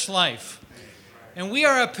church life, and we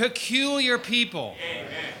are a peculiar people. Amen.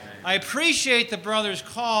 I appreciate the brother's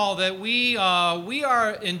call that we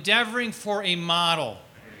are endeavoring for a model,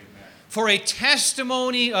 for a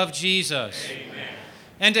testimony of Jesus. Amen.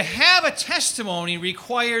 And to have a testimony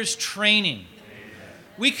requires training.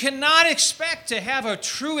 We cannot expect to have a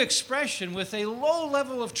true expression with a low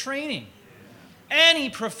level of training.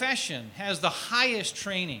 Any profession has the highest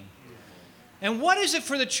training. And what is it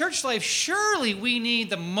for the church life? Surely we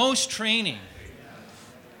need the most training.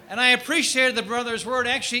 And I appreciated the brother's word.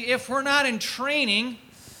 Actually, if we're not in training,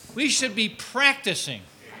 we should be practicing.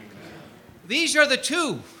 These are the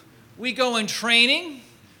two. We go in training,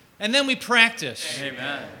 and then we practice.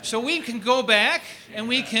 Amen. So we can go back and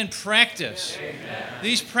we can practice. Amen.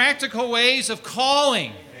 These practical ways of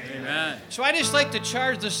calling. Amen. So I just like to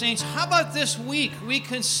charge the saints, how about this week we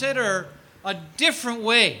consider a different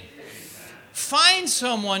way? Find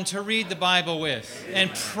someone to read the Bible with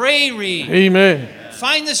and pray read. Amen.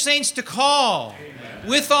 Find the saints to call. Amen.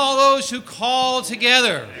 with all those who call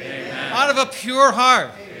together out of a pure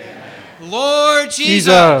heart. Lord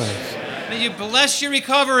Jesus, may you bless your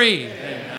recovery.